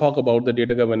always talk about the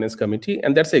data governance committee,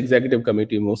 and that's the executive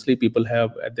committee. Mostly people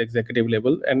have at the executive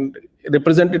level and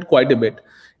represented quite a bit.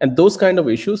 And those kind of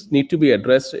issues need to be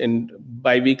addressed in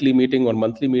bi-weekly meeting or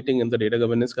monthly meeting in the data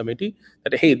governance committee.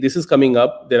 That hey, this is coming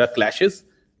up. There are clashes.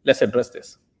 Let's address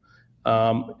this.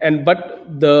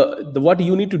 But the what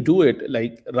you need to do it,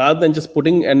 like rather than just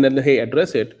putting and then hey,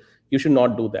 address it. You should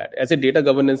not do that. As a data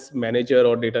governance manager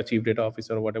or data chief data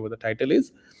officer or whatever the title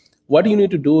is, what you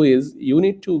need to do is you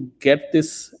need to get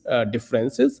this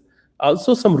differences,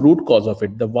 also some root cause of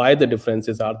it, the why the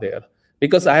differences are there.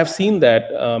 Because I have seen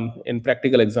that in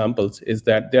practical examples is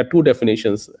that there are two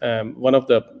definitions. One of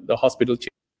the hospital chain,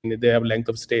 they have length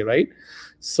of stay, right?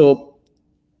 So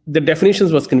the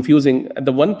definitions was confusing. At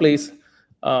the one place,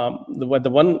 the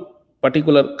one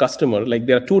particular customer, like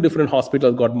there are two different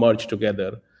hospitals got merged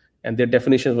together, and their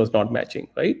definitions was not matching,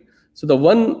 right? So the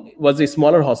one was a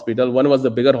smaller hospital, one was the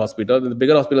bigger hospital. And the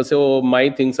bigger hospital say, oh, my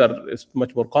things are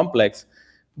much more complex.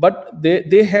 But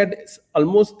they had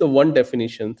almost the one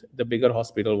definition, the bigger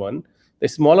hospital one. The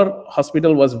smaller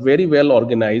hospital was very well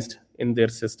organized in their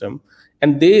system.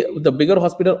 And the bigger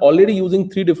hospital already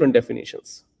using 3 different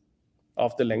definitions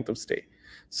of the length of stay.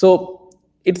 So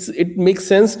it makes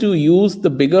sense to use the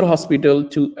bigger hospital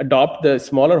to adopt the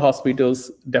smaller hospital's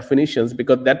definitions,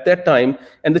 because at that time,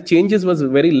 and the changes was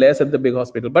very less at the big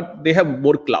hospital, but they have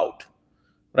more clout,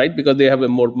 right? Because they have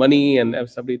more money and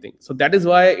everything. So that is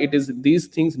why it is these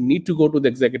things need to go to the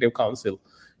executive council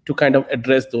to kind of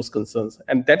address those concerns.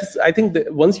 And that's, I think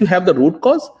that once you have the root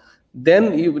cause,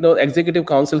 then executive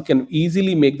council can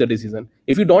easily make the decision.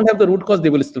 If you don't have the root cause,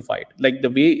 they will still fight. Like the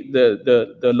way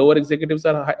the lower executives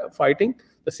are fighting,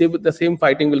 the same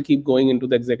fighting will keep going into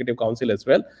the executive council as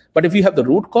well. But if you have the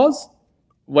root cause,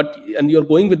 and you're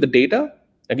going with the data,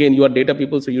 again, you are data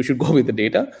people, so you should go with the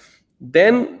data.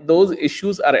 Then those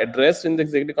issues are addressed in the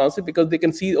executive council, because they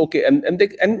can see, okay,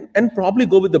 and probably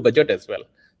go with the budget as well.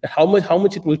 How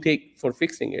much it will take for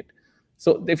fixing it.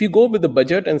 So if you go with the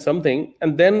budget and something,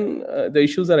 and then the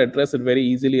issues are addressed very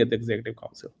easily at the executive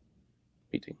council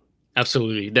meeting.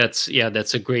 Absolutely. That's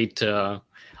a great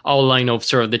outline of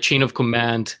sort of the chain of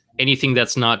command. Anything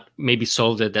that's not maybe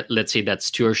solved at that, let's say that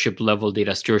stewardship level,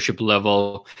 data stewardship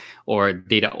level, or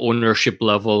data ownership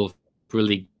level,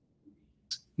 really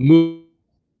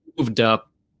moved up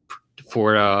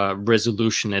for a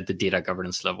resolution at the data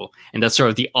governance level. And that's sort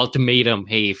of the ultimatum.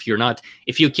 Hey, if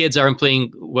your kids aren't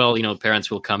playing well,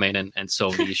 parents will come in and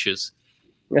solve the issues.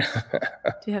 Do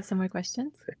you have some more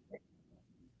questions?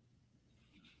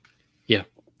 Yeah,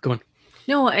 go on.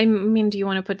 No, I mean, do you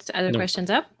want to put other questions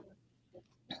up?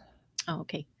 Oh,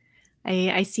 okay.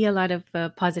 I see a lot of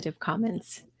positive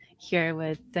comments here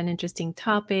with an interesting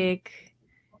topic.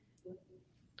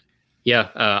 Yeah,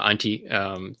 Auntie,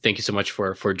 thank you so much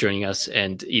for joining us.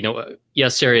 And,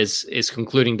 Sarah is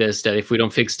concluding this, that if we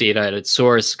don't fix data at its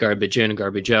source, garbage in,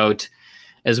 garbage out,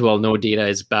 as well, no data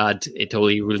is bad. It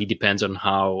totally really depends on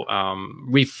how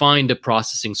refined the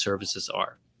processing services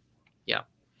are. Yeah.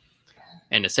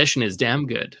 And the session is damn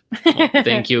good. Well,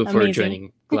 thank you for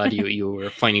joining. Glad you were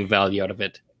finding value out of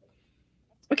it.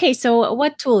 Okay, so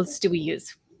what tools do we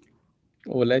use?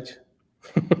 Oval Edge.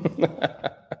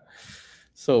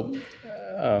 So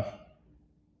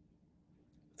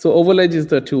Oval Edge is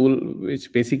the tool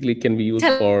which basically can be used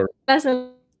for. Tell us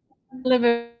a little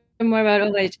bit more about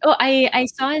Oval Edge. Oh, I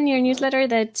saw in your newsletter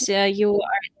that you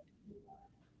are.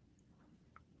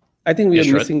 I think we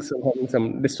are missing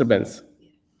some disturbance.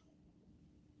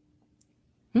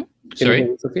 Sorry.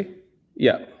 It's okay.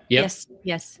 Yeah. Yep.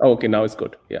 Yes. Oh, okay, now it's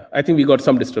good. Yeah, I think we got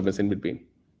some disturbance in between.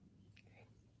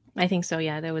 I think so.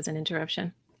 Yeah, there was an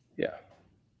interruption. Yeah.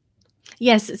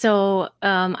 Yes. So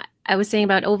I was saying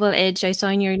about Oval Edge. I saw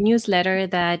in your newsletter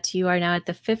that you are now at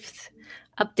the 5th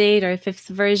update or 5th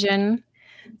version.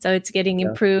 So it's getting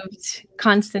improved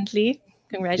constantly.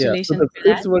 Congratulations So the for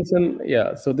that. fifth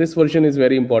version, so this version is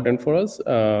very important for us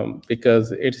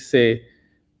because it's a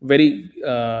very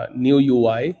new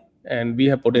UI, and we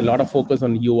have put a lot of focus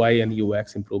on UI and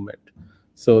UX improvement.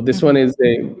 So this one is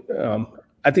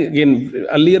I think again,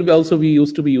 earlier we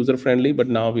used to be user friendly, but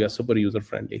now we are super user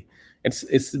friendly.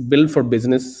 It's built for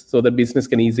business, so the business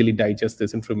can easily digest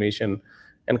this information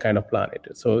and kind of plan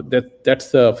it. So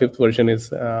that's the fifth version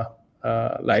is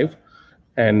live,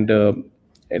 and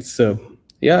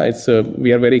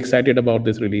we are very excited about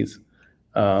this release.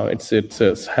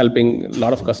 It's helping a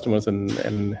lot of customers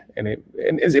and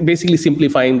it's basically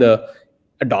simplifying the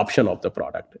adoption of the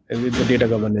product and with the data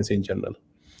governance in general.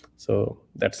 So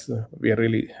that's we are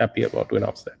really happy about to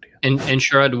announce that. And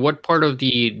Sharad, what part of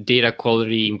the data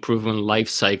quality improvement life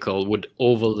cycle would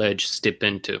OvalEdge step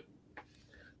into?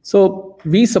 So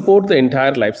we support the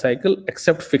entire life cycle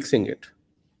except fixing it,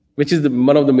 which is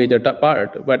one of the major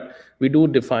part. But we do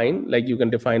define, like you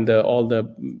can define all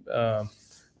the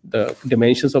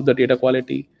dimensions of the data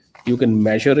quality. You can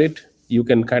measure it. You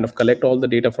can kind of collect all the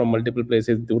data from multiple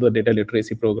places, do the data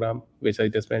literacy program, which I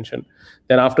just mentioned.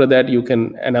 Then after that, you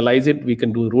can analyze it. We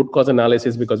can do root cause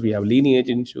analysis because we have lineage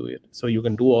into it. So you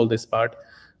can do all this part.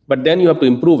 But then you have to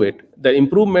improve it. The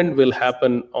improvement will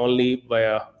happen only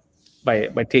by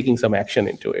taking some action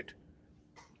into it.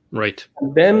 Right.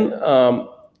 Then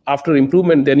after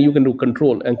improvement, then you can do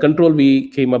control. And control, we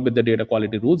came up with the data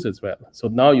quality rules as well. So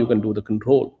now you can do the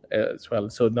control as well.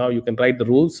 So now you can write the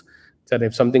rules that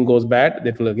if something goes bad,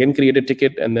 that will again create a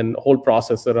ticket, and then the whole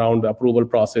process around the approval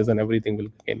process and everything will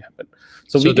again happen.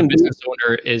 So we the business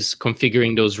owner is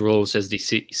configuring those rules as they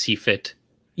see fit.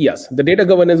 Yes, the data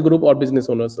governance group or business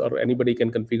owners or anybody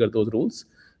can configure those rules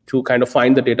to kind of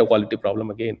find the data quality problem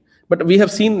again. But we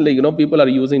have seen, people are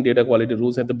using data quality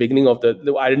rules at the beginning of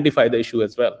the identify the issue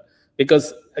as well.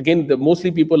 Because again,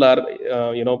 mostly people are,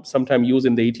 sometimes use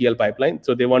in the ETL pipeline.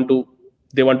 So they want to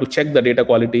check the data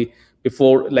quality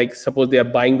before, like suppose they are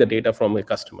buying the data from a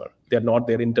customer. They're not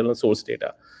their internal source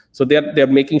data. So they're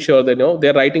making sure that,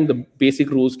 they're writing the basic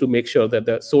rules to make sure that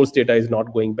the source data is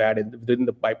not going bad within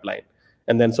the pipeline.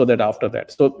 And then so that after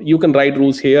that, so you can write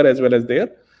rules here as well as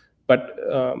there. But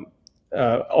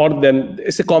or then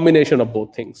it's a combination of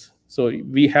both things. So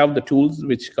we have the tools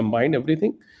which combine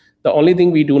everything. The only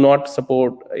thing we do not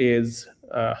support is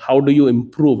how do you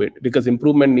improve it, because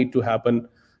improvement need to happen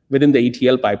within the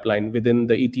ETL pipeline, within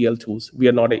the ETL tools. We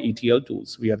are not a ETL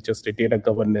tools. We are just a data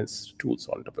governance tools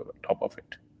on top of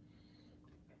it.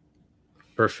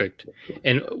 Perfect.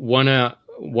 And one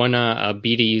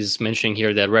BD is mentioning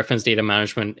here that reference data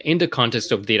management in the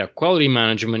context of data quality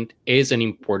management is an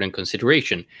important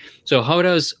consideration. So how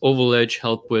does OvalEdge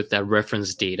help with that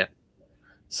reference data?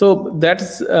 So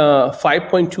that's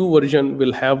 5.2 version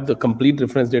will have the complete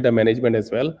reference data management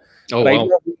as well. Oh, right wow.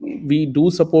 Now, we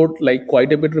do support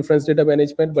quite a bit reference data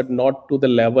management, but not to the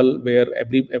level where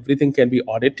everything can be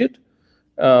audited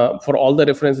for all the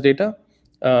reference data.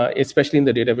 Especially in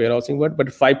the data warehousing world, but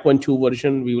 5.2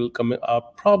 version we will come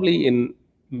up probably in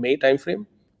May timeframe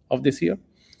of this year.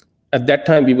 At that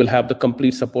time, we will have the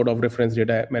complete support of reference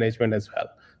data management as well,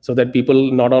 so that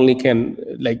people not only can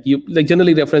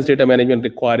generally reference data management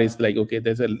requires okay,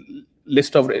 there's a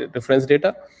list of reference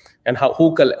data and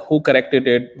who corrected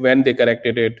it, when they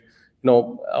corrected it,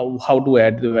 how to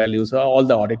add the values, all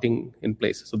the auditing in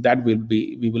place. So that we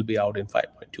will be out in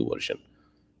 5.2 version.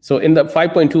 So in the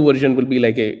 5.2 version will be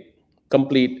like a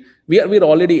complete, we're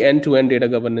already end-to-end data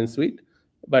governance suite,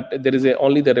 but there is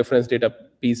only the reference data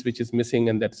piece which is missing,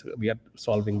 and we are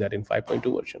solving that in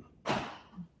 5.2 version.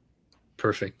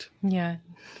 Perfect. Yeah.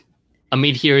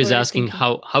 Amit here is asking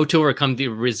how to overcome the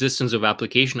resistance of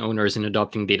application owners in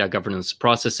adopting data governance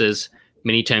processes.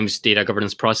 Many times data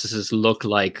governance processes look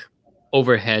like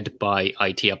overhead by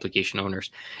IT application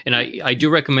owners. And I do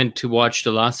recommend to watch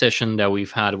the last session that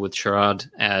we've had with Sharad,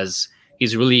 as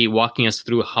he's really walking us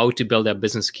through how to build that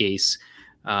business case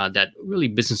that really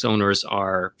business owners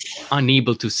are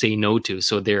unable to say no to.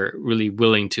 So they're really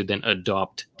willing to then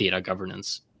adopt data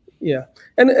governance. Yeah.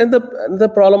 And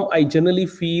the problem, I generally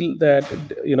feel that,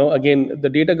 again, the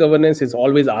data governance is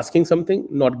always asking something,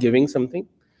 not giving something.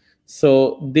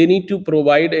 So they need to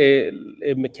provide a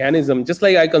mechanism, just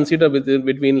like I consider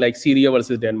between Syria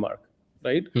versus Denmark,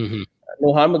 right? Mm-hmm.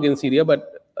 No harm against Syria,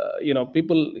 but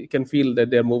people can feel that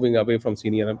they're moving away from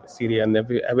Syria, and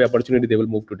every opportunity they will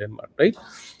move to Denmark, right?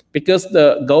 Because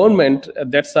the government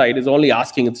at that side is only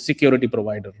asking it's a security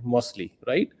provider mostly,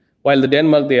 right? While the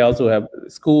Denmark, they also have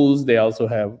schools, they also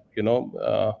have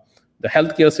the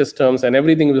healthcare systems, and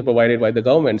everything is provided by the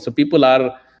government. So people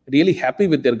are really happy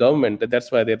with their government.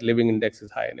 That's why their living index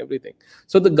is high and everything.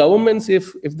 So the governments,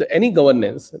 if any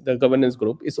governance, the governance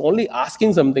group is only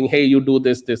asking something, hey, you do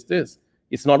this,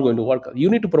 it's not going to work. You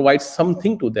need to provide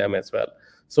something to them as well.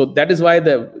 So that is why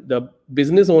the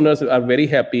business owners are very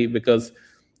happy, because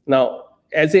now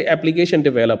as a application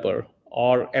developer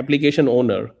or application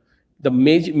owner,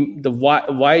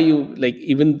 why you like,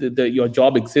 even your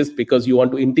job exists because you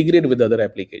want to integrate with other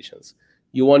applications.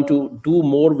 You want to do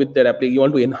more with their application. You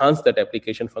want to enhance that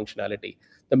application functionality.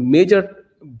 The major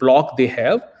block they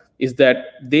have is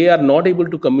that they are not able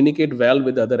to communicate well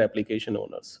with other application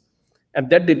owners. And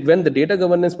when the data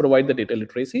governance provide the data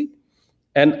literacy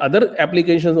and other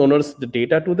applications owners the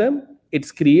data to them,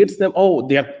 it creates them,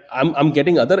 I'm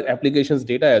getting other applications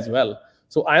data as well.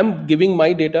 So I'm giving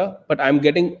my data, but I'm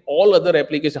getting all other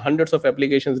applications, hundreds of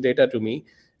applications data to me.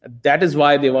 That is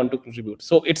why they want to contribute.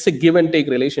 So it's a give and take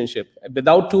relationship.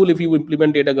 Without tool, if you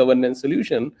implement data governance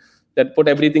solution that put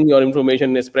everything, your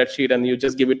information in a spreadsheet, and you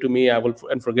just give it to me, I will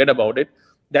and forget about it.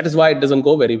 That is why it doesn't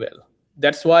go very well.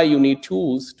 That's why you need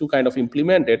tools to kind of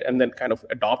implement it and then kind of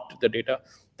adopt the data.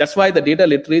 That's why the data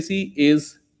literacy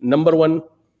is number one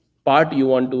part you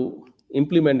want to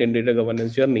implement in data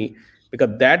governance journey,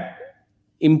 because that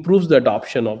improves the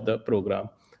adoption of the program.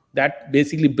 That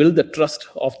basically build the trust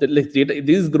of the data.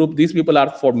 These people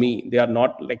are for me. They are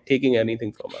not like taking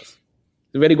anything from us.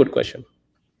 It's a very good question.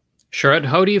 Sharad,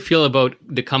 how do you feel about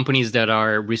the companies that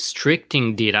are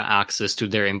restricting data access to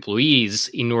their employees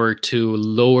in order to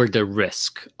lower the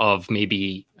risk of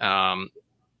maybe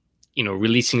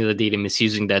releasing the data,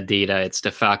 misusing that data? It's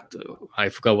the fact, I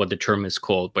forgot what the term is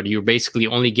called, but you're basically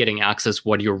only getting access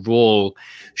what your role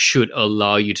should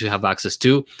allow you to have access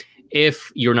to.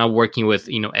 If you're not working with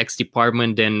X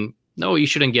department, then no, you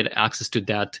shouldn't get access to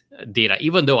that data,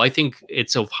 even though I think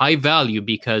it's of high value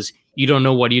because you don't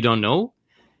know what you don't know.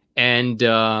 And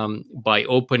by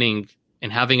opening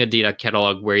and having a data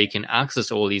catalog where you can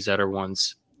access all these other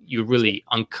ones, you really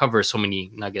uncover so many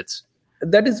nuggets.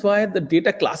 That is why the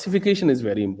data classification is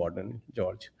very important,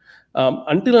 George.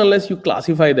 Until unless you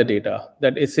classify the data,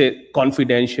 that is a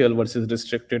confidential versus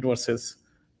restricted versus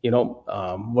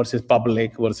versus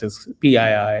public versus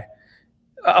PII.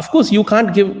 Of course, you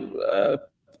can't give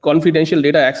confidential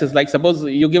data access. Like suppose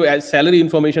you give salary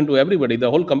information to everybody, the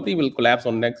whole company will collapse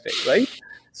on next day, right?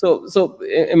 So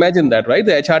imagine that, right?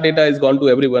 The HR data is gone to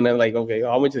everyone and like, okay,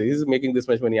 how much he's making this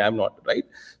much money, I'm not, right?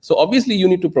 So obviously you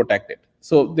need to protect it.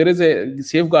 So there is a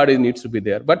safeguard, it needs to be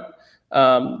there. But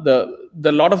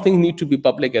the lot of things need to be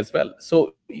public as well.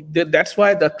 So that's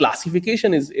why the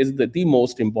classification is the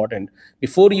most important.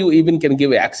 Before you even can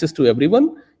give access to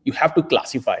everyone, you have to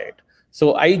classify it.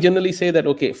 So I generally say that,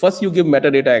 okay, first you give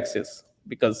metadata access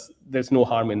because there's no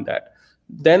harm in that.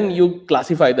 Then you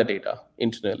classify the data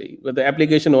internally, where the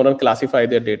application owner classify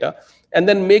their data, and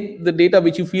then make the data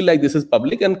which you feel like this is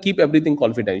public and keep everything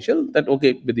confidential, that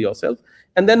okay with yourself.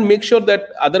 And then make sure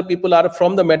that other people are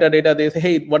from the metadata, they say,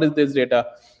 hey, what is this data?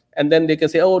 And then they can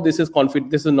say, oh, this is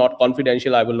not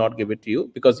confidential, I will not give it to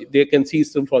you, because they can see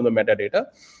still from the metadata.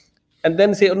 And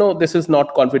then say, oh, no, this is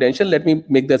not confidential, let me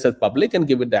make this as public and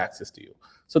give it the access to you.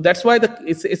 So that's why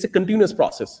it's a continuous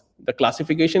process. The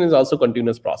classification is also a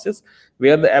continuous process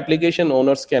where the application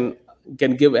owners can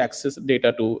give access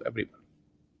data to everyone.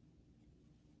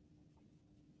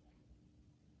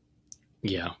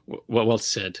 Yeah, well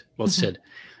said. Well said.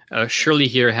 Shirley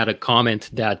here had a comment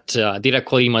that data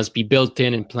quality must be built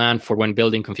in and planned for when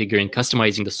building, configuring,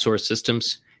 customizing the source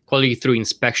systems. Quality through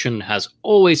inspection has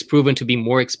always proven to be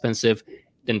more expensive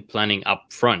than planning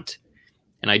up front.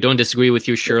 And I don't disagree with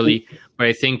you, Shirley, but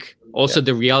I think also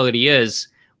the reality is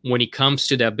when it comes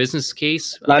to that business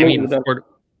case, planning,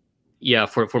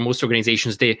 for most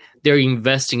organizations, they're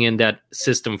investing in that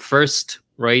system first,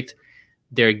 right?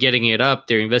 They're getting it up,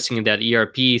 they're investing in that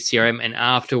ERP, CRM, and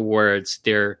afterwards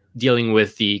they're dealing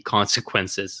with the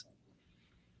consequences.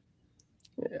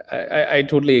 I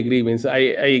totally agree. Means I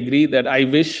agree that I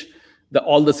wish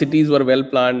all the cities were well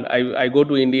planned. I go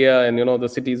to India and the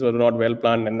cities were not well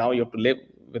planned, and now you have to live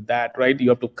with that, right? You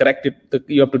have to correct it.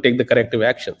 You have to take the corrective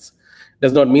actions.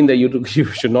 Does not mean that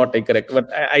you should not take corrective. But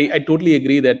I totally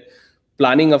agree that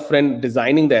planning upfront,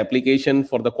 designing the application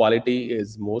for the quality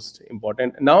is most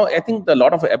important. Now I think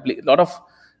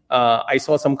I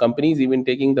saw some companies even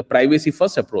taking the privacy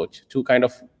first approach to kind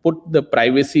of put the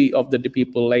privacy of the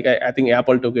people. Like I think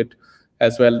Apple took it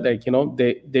as well. Like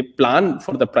they plan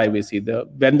for the privacy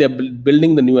when they're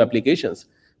building the new applications.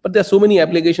 But there are so many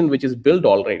applications which is built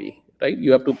already, right?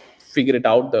 You have to figure it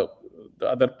out, the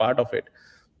other part of it.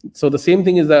 So the same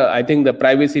thing is I think the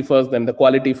privacy first, then the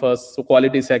quality first, so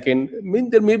quality second. I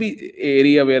mean, there may be an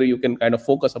area where you can kind of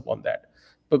focus upon that.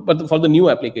 But for the new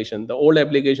application, the old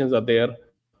applications are there.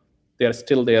 They are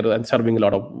still there and serving a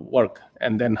lot of work.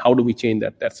 And then how do we change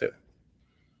that? That's it.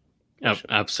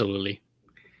 Absolutely.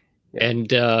 Yeah. And,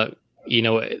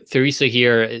 Teresa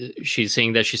here, she's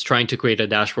saying that she's trying to create a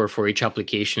dashboard for each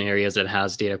application areas that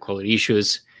has data quality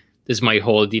issues. This might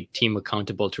hold the team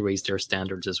accountable to raise their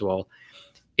standards as well.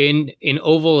 In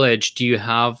Oval Edge, do you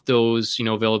have those,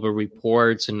 available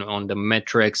reports and on the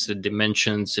metrics, the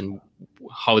dimensions, and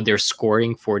how they're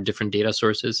scoring for different data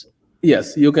sources?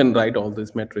 Yes, you can write all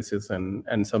these matrices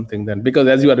and something then, because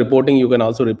as you are reporting, you can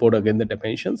also report against the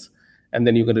dimensions, and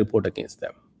then you can report against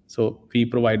them. So we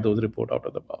provide those report out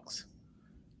of the box.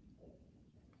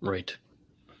 Right.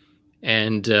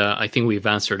 And I think we've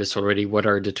answered this already. What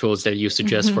are the tools that you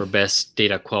suggest for best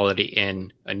data quality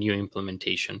in a new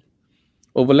implementation?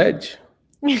 Oval Edge.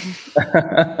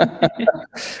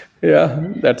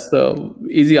 Yeah, that's the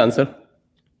easy answer.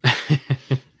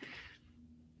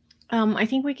 I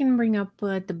think we can bring up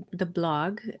the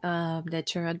blog that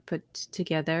Sharad put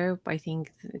together. I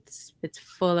think it's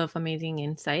full of amazing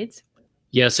insights.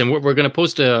 Yes, and we're going to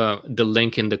post the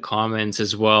link in the comments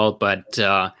as well. But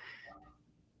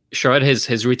Sharad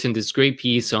has written this great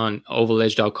piece on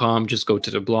ovaledge.com. Just go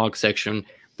to the blog section.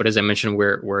 But as I mentioned,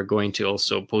 we're going to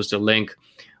also post a link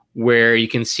where you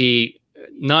can see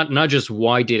not just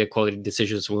why data quality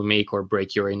decisions will make or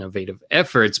break your innovative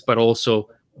efforts, but also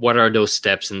what are those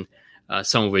steps, and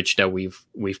some of which that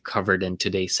we've covered in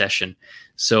today's session.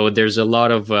 So there's a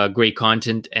lot of great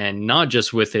content, and not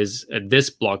just with this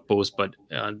blog post, but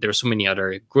there's so many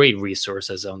other great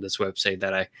resources on this website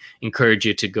that I encourage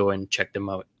you to go and check them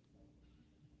out.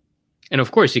 And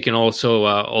of course, you can also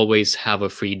always have a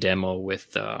free demo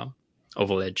with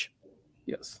Oval Edge.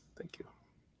 Yes, thank you.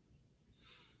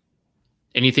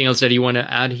 Anything else that you want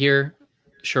to add here,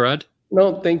 Sharad?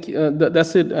 No, thank you.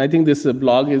 That's it. I think this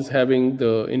blog is having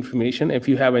the information. If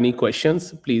you have any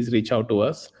questions, please reach out to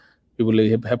us. We will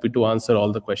be happy to answer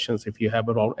all the questions. If you have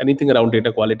anything around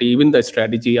data quality, even the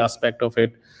strategy aspect of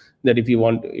it, that if you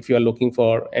are looking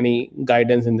for any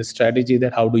guidance in the strategy,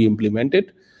 that how do you implement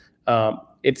it?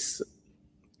 It's,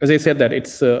 as I said, that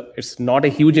it's not a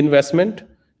huge investment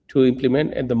to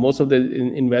implement, and the most of the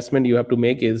investment you have to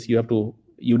make is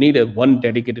you need one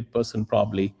dedicated person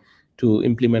probably to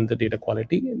implement the data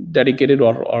quality, dedicated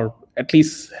or at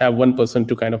least have one person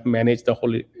to kind of manage the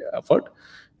whole effort,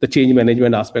 the change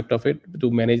management aspect of it,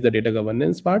 to manage the data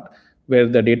governance part, where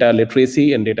the data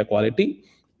literacy and data quality,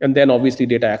 and then obviously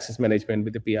data access management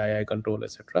with the PII control,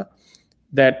 etc.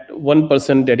 That one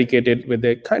person dedicated with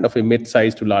a kind of a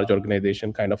mid-sized to large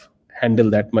organization kind of handle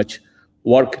that much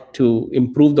work to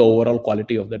improve the overall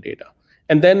quality of the data.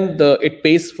 And then it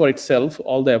pays for itself,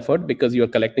 all the effort, because you're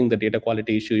collecting the data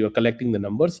quality issue, you're collecting the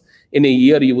numbers. In a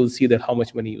year, you will see that how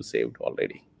much money you saved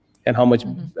already, and how much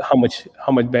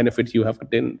benefit you have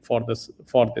gotten for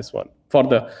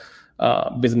the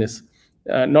business.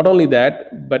 Not only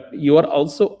that, but you are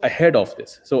also ahead of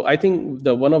this. So I think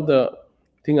one of the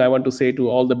thing I want to say to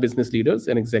all the business leaders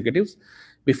and executives,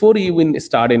 before you even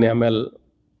start in ML,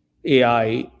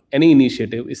 AI, any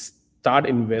initiative, is start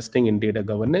investing in data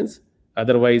governance.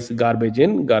 Otherwise, garbage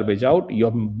in, garbage out,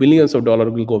 your billions of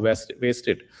dollars will go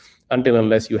wasted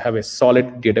unless you have a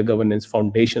solid data governance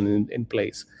foundation in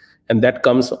place. And that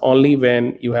comes only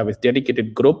when you have a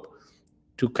dedicated group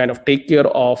to kind of take care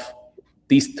of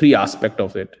these three aspects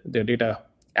of it: the data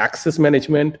access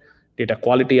management, data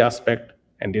quality aspect,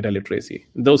 and data literacy.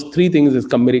 Those three things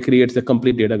creates a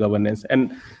complete data governance.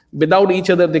 And without each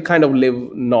other, they kind of live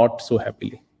not so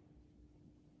happily.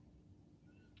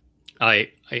 I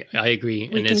agree.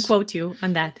 We can quote you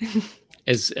on that.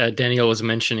 As Daniel was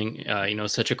mentioning,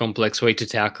 such a complex way to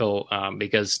tackle,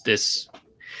 because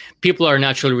people are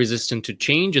naturally resistant to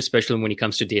change, especially when it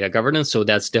comes to data governance. So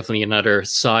that's definitely another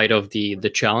side of the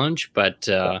challenge, but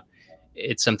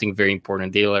it's something very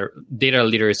important. Data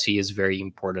literacy is very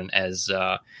important, as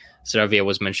Saravia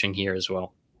was mentioning here as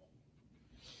well.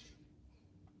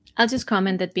 I'll just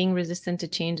comment that being resistant to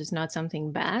change is not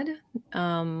something bad.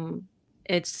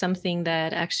 It's something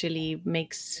that actually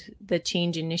makes the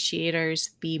change initiators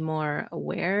be more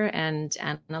aware and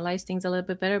analyze things a little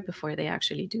bit better before they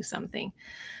actually do something.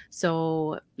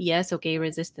 So yes, okay,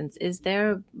 resistance is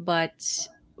there, but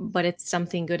it's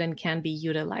something good and can be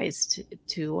utilized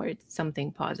towards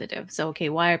something positive. So, okay,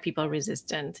 why are people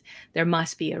resistant? There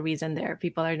must be a reason there.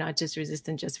 People are not just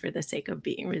resistant just for the sake of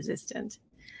being resistant.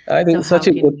 I think such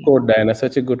a good quote, Diana,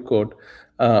 such a good quote.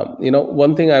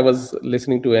 One thing, I was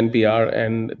listening to NPR,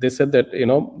 and they said that,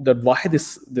 that why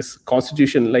this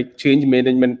constitution, like change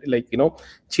management,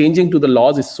 changing to the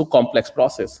laws is so complex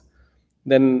process.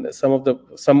 then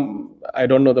some I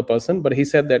don't know the person, but he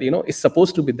said that it's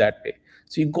supposed to be that way.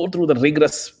 So you go through the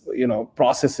rigorous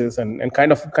processes and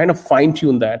kind of fine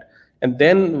tune that, and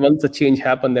then once the change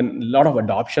happen, then a lot of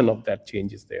adoption of that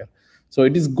change is there. So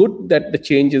it is good that the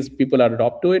changes people are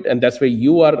adopt to it, and that's where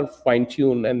you are fine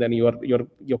tuned, and then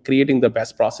you're creating the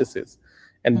best processes.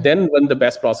 And then when the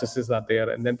best processes are there,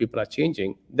 and then people are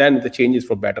changing, then the change is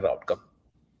for better outcome.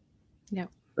 Yeah,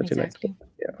 That's exactly.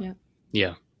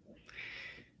 Yeah.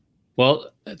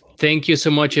 Well, thank you so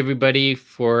much, everybody,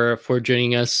 for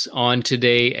joining us on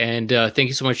today, and thank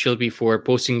you so much, Shilpi, for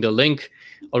posting the link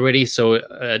already. So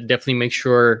definitely make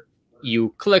sure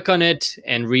you click on it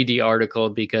and read the article,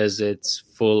 because it's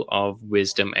full of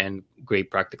wisdom and great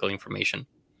practical information.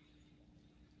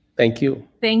 Thank you.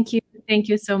 Thank you. Thank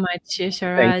you so much,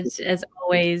 Sharad. As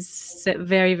always,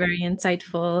 very, very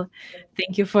insightful.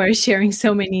 Thank you for sharing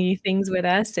so many things with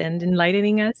us and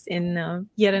enlightening us in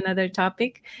yet another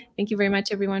topic. Thank you very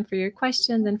much, everyone, for your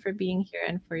questions and for being here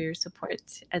and for your support,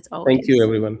 as always. Thank you,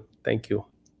 everyone. Thank you.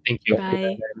 Thank you.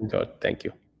 Bye. Thank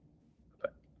you.